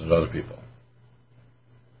houses and other people.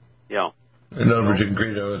 Yeah. In other words, you can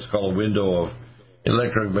create what's called a window of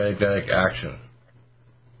electromagnetic action.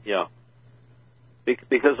 Yeah.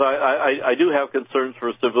 Because I do have concerns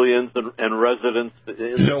for civilians and residents.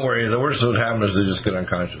 Don't worry. The worst that would happen is they just get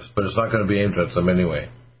unconscious, but it's not going to be aimed at them anyway.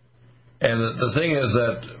 And the thing is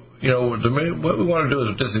that, what we want to do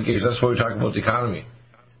is disengage. That's why we talk about the economy.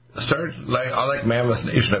 I like Mammoth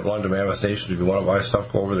Nation. I belong to Mammoth Nation. If you want to buy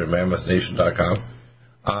stuff, go over there, mammothnation.com.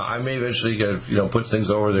 I may eventually get, put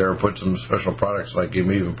things over there, or put some special products, like you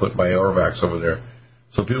may even put my Orovax over there.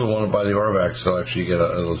 So people who want to buy the Orovax, they'll actually get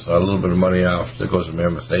a little bit of money off that goes to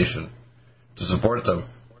Mammoth Nation to support them.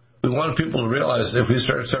 We want people to realize if we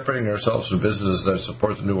start separating ourselves from businesses that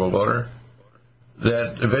support the New World Order,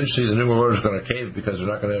 that eventually the New World Order is going to cave, because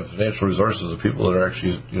they're not going to have financial resources of people that are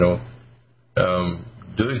actually, doing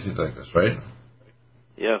things like this, right?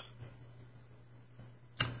 Yes.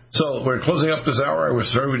 So we're closing up this hour. I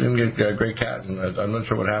was sorry we didn't get Greg Catton. I'm not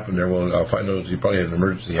sure what happened there. Well, I'll find out. He probably had an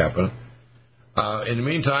emergency happen. In the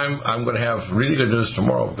meantime, I'm going to have really good news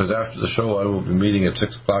tomorrow, because after the show I will be meeting at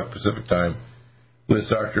 6 o'clock Pacific time with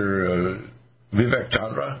Dr. Vivek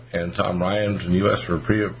Chandra and Tom Ryan from the U.S. for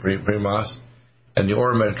Primas and the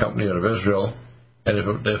Oramed company out of Israel. And if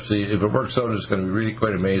it works out, it's going to be really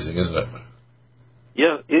quite amazing, isn't it?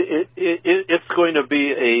 Yeah, it's going to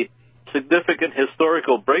be a significant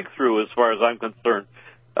historical breakthrough as far as I'm concerned.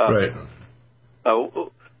 Right.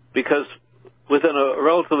 because within a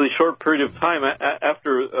relatively short period of time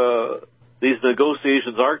after these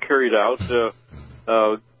negotiations are carried out,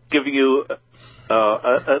 giving you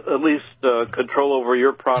at least control over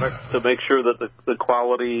your product to make sure that the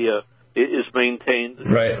quality is maintained.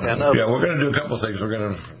 Right. We're going to do a couple of things. We're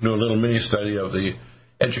going to do a little mini study of the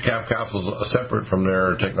EduCap capsules separate from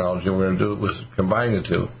their technology. We're going to do it with combining the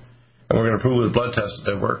two. And we're going to prove with blood tests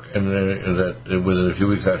that they work, and that within a few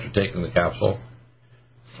weeks after taking the capsule.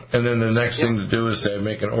 And then the next thing to do is to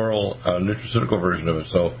make an oral nutraceutical version of it.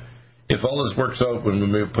 So if all this works out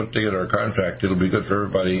when we put together our contract, it'll be good for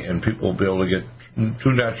everybody, and people will be able to get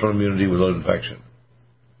true natural immunity without infection.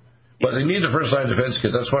 But they need the first-line defense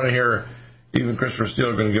kit. That's why I hear even Christopher Steele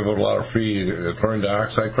are going to give out a lot of free chlorine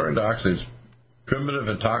dioxide. Chlorine dioxide is primitive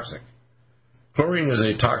and toxic. Chlorine is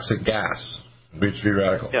a toxic gas, free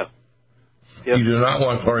radical. Yeah. Yep. You do not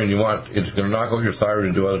want chlorine. It's going to knock out your thyroid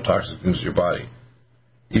and do other toxic things to your body.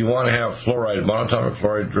 You want to have fluoride. Monatomic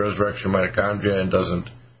fluoride resurrects your mitochondria and doesn't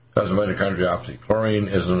cause mitochondriopathy. Chlorine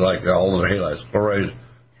isn't like all of the halides. Fluoride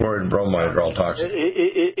and bromide are all toxic.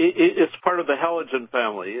 It's part of the halogen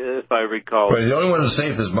family, if I recall. Right. The only one that's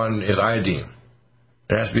safe is iodine.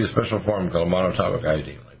 There has to be a special form called monatomic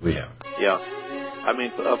iodine, like we have. Yeah. I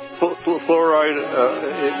mean, fluoride is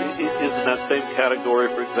in that same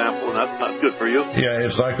category, for example, and that's not good for you. Yeah,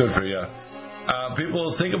 it's not good for you.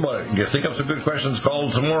 People think about it. Think up some good questions.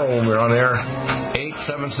 Call tomorrow when we're on air.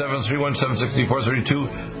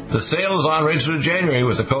 877-317-6432. The sale is on right through January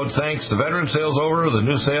with the code THANKS. The veteran sale's over. The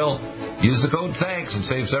new sale. Use the code THANKS and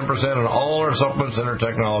save 7% on all our supplements and our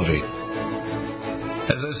technology.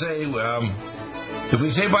 As I say, if we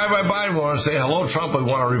say bye, we want to say hello, Trump. We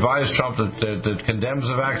want to revise Trump that condemns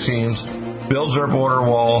the vaccines, builds our border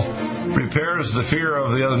wall, prepares the fear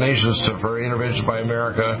of the other nations for intervention by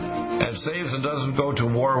America, and saves and doesn't go to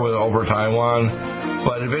war over Taiwan,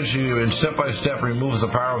 but eventually, step by step, removes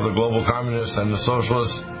the power of the global communists and the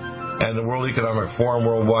socialists and the World Economic Forum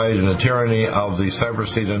worldwide and the tyranny of the cyber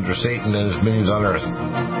state under Satan and his minions on earth.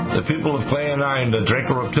 The people of Clay and I, the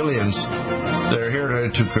Draco reptilians, they're here to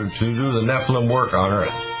do the Nephilim work on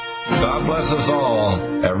earth. God bless us all,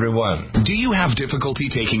 everyone. Do you have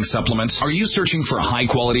difficulty taking supplements? Are you searching for a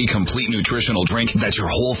high-quality, complete nutritional drink that your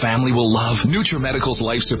whole family will love? NutriMedical's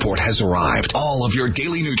Life Support has arrived. All of your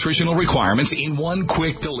daily nutritional requirements in one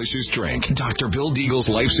quick, delicious drink. Dr. Bill Deagle's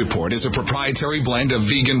Life Support is a proprietary blend of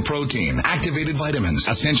vegan protein, activated vitamins,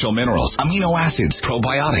 essential minerals, amino acids,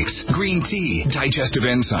 probiotics, green tea, digestive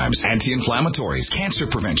enzymes, anti-inflammatories, cancer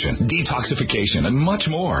prevention, detoxification, and much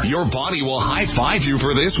more. Your body will high-five you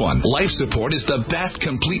for this one. Life Support is the best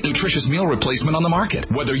complete nutritious meal replacement on the market.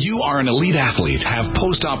 Whether you are an elite athlete, have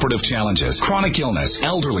post-operative challenges, chronic illness,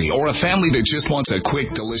 elderly, or a family that just wants a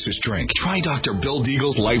quick, delicious drink, try Dr. Bill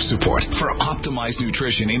Deagle's Life Support for optimized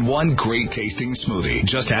nutrition in one great-tasting smoothie.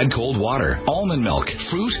 Just add cold water, almond milk,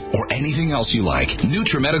 fruit, or anything else you like.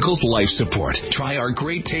 NutriMedical's Life Support. Try our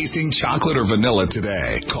great-tasting chocolate or vanilla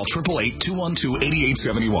today. Call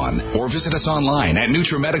 888-212-8871 or visit us online at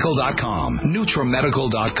NutriMedical.com.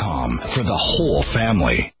 NutriMedical.com. For the whole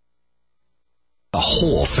family. The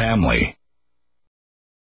whole family.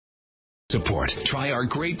 Support. Try our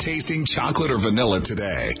great-tasting chocolate or vanilla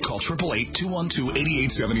today. Call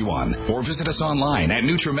 888-212-8871 or visit us online at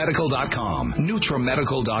NutriMedical.com.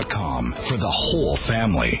 NutriMedical.com. For the whole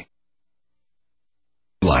family.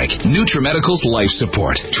 Like NutriMedical's Life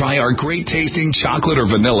Support. Try our great-tasting chocolate or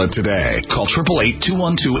vanilla today. Call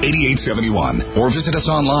 888-212-8871 or visit us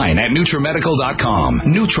online at NutriMedical.com.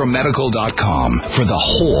 NutriMedical.com. For the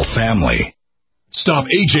whole family. Stop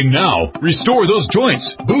aging now. Restore those joints.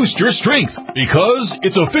 Boost your strength. Because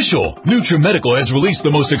it's official. NutriMedical has released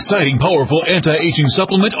the most exciting, powerful anti-aging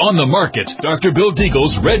supplement on the market. Dr. Bill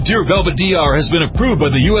Deagle's Red Deer Velvet DR has been approved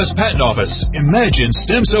by the U.S. Patent Office. Imagine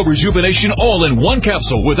stem cell rejuvenation all in one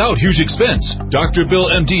capsule without huge expense. Dr.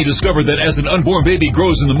 Bill MD discovered that as an unborn baby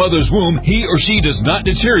grows in the mother's womb, he or she does not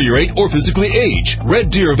deteriorate or physically age.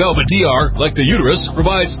 Red Deer Velvet DR, like the uterus,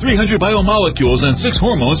 provides 300 biomolecules and 6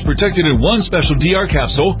 hormones protected in one special DR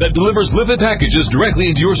capsule that delivers lipid packages directly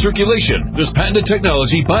into your circulation. This patented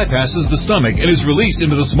technology bypasses the stomach and is released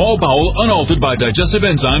into the small bowel unaltered by digestive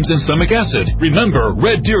enzymes and stomach acid. Remember,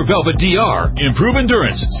 Red Deer Velvet DR. Improve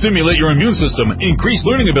endurance, stimulate your immune system, increase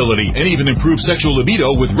learning ability, and even improve sexual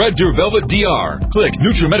libido with Red Deer Velvet DR. Click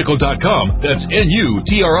NutriMedical.com. That's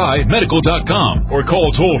NUTRI Medical.com. Or call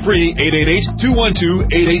toll-free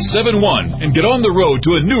 888-212-8871 and get on the road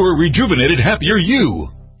to a newer, rejuvenated, happier you.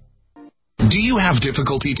 Do you have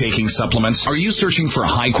difficulty taking supplements? Are you searching for a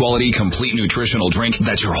high-quality, complete nutritional drink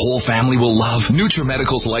that your whole family will love?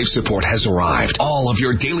 NutriMedical's Life Support has arrived. All of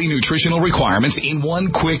your daily nutritional requirements in one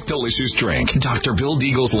quick, delicious drink. Dr. Bill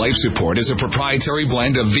Deagle's Life Support is a proprietary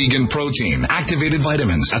blend of vegan protein, activated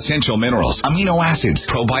vitamins, essential minerals, amino acids,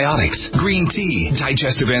 probiotics, green tea,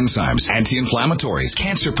 digestive enzymes, anti-inflammatories,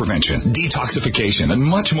 cancer prevention, detoxification, and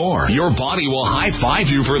much more. Your body will high-five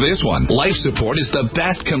you for this one. Life Support is the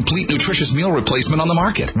best complete nutritious meal replacement on the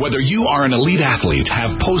market. Whether you are an elite athlete,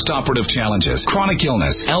 have post-operative challenges, chronic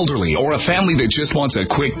illness, elderly, or a family that just wants a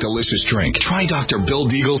quick, delicious drink, try Dr. Bill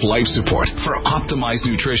Deagle's Life Support for optimized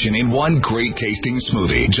nutrition in one great tasting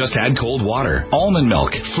smoothie. Just add cold water, almond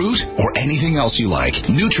milk, fruit, or anything else you like.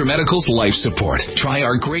 NutriMedical's Life Support. Try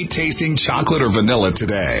our great tasting chocolate or vanilla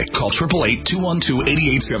today. Call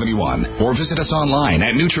 888-212-8871 or visit us online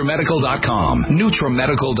at NutriMedical.com.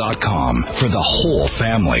 NutriMedical.com for the whole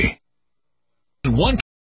family. One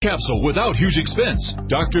capsule without huge expense.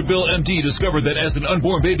 Dr. Bill MD discovered that as an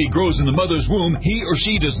unborn baby grows in the mother's womb, he or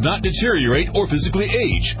she does not deteriorate or physically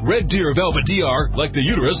age. Red Deer Velvet DR, like the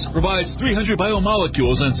uterus, provides 300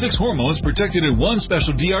 biomolecules and 6 hormones protected in one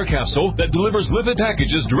special DR capsule that delivers lipid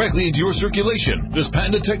packages directly into your circulation. This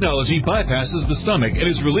patented technology bypasses the stomach and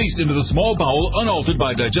is released into the small bowel unaltered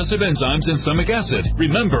by digestive enzymes and stomach acid.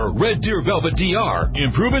 Remember, Red Deer Velvet DR.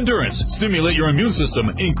 Improve endurance, stimulate your immune system,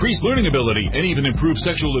 increase learning ability, and even improve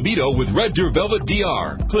sexual libido with Red Deer Velvet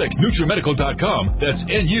DR. Click NutriMedical.com, that's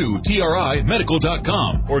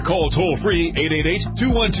NutriMedical.com, or call toll-free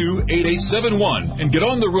 888-212-8871 and get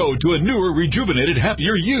on the road to a newer, rejuvenated,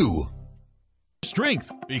 happier you.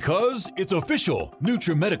 Strength, because it's official.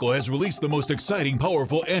 NutriMedical has released the most exciting,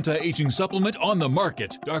 powerful anti-aging supplement on the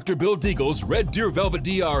market. Dr. Bill Deagle's Red Deer Velvet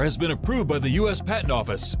DR has been approved by the U.S. Patent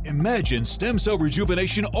Office. Imagine stem cell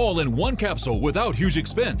rejuvenation all in one capsule without huge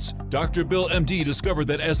expense. Dr. Bill MD discovered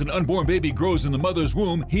that as an unborn baby grows in the mother's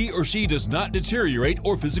womb, he or she does not deteriorate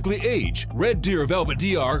or physically age. Red Deer Velvet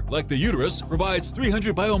DR, like the uterus, provides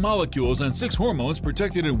 300 biomolecules and 6 hormones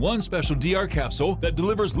protected in one special DR capsule that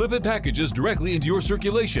delivers lipid packages directly into your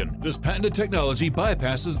circulation. This patented technology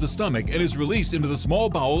bypasses the stomach and is released into the small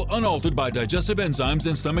bowel unaltered by digestive enzymes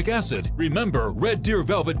and stomach acid. Remember, Red Deer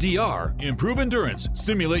Velvet DR. Improve endurance,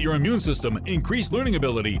 stimulate your immune system, increase learning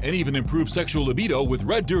ability, and even improve sexual libido with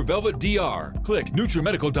Red Deer Velvet DR. Click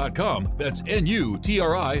NutriMedical.com, that's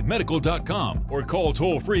NutriMedical.com, or call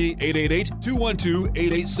toll-free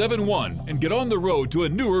 888-212-8871 and get on the road to a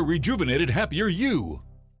newer, rejuvenated, happier you.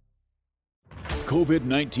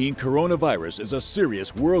 COVID-19 coronavirus is a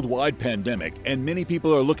serious worldwide pandemic, and many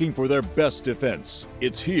people are looking for their best defense.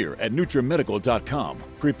 It's here at NutriMedical.com.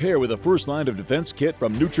 Prepare with a first line of defense kit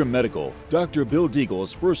from NutriMedical. Dr. Bill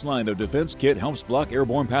Deagle's first line of defense kit helps block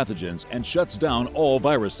airborne pathogens and shuts down all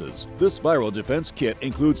viruses. This viral defense kit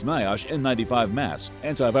includes NIOSH N95 mask,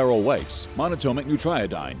 antiviral wipes, monatomic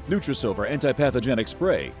Nutriodine, Nutrisilver antipathogenic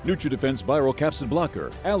spray, NutriDefense viral capsid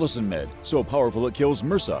blocker, Allison Med, so powerful it kills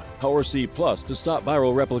MRSA, Power C Plus to stop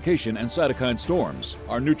viral replication and cytokine storms.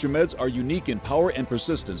 Our NutriMeds are unique in power and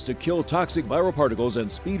persistence to kill toxic viral particles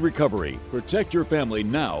and speed recovery. Protect your family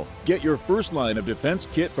now. Get your first line of defense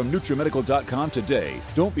kit from NutriMedical.com today.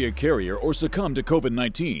 Don't be a carrier or succumb to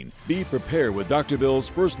COVID-19. Be prepared with Dr. Bill's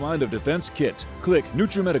first line of defense kit. Click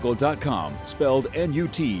NutriMedical.com, spelled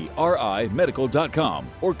NutriMedical.com,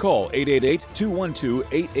 or call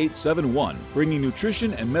 888-212-8871, bringing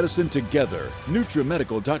nutrition and medicine together.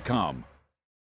 NutriMedical.com.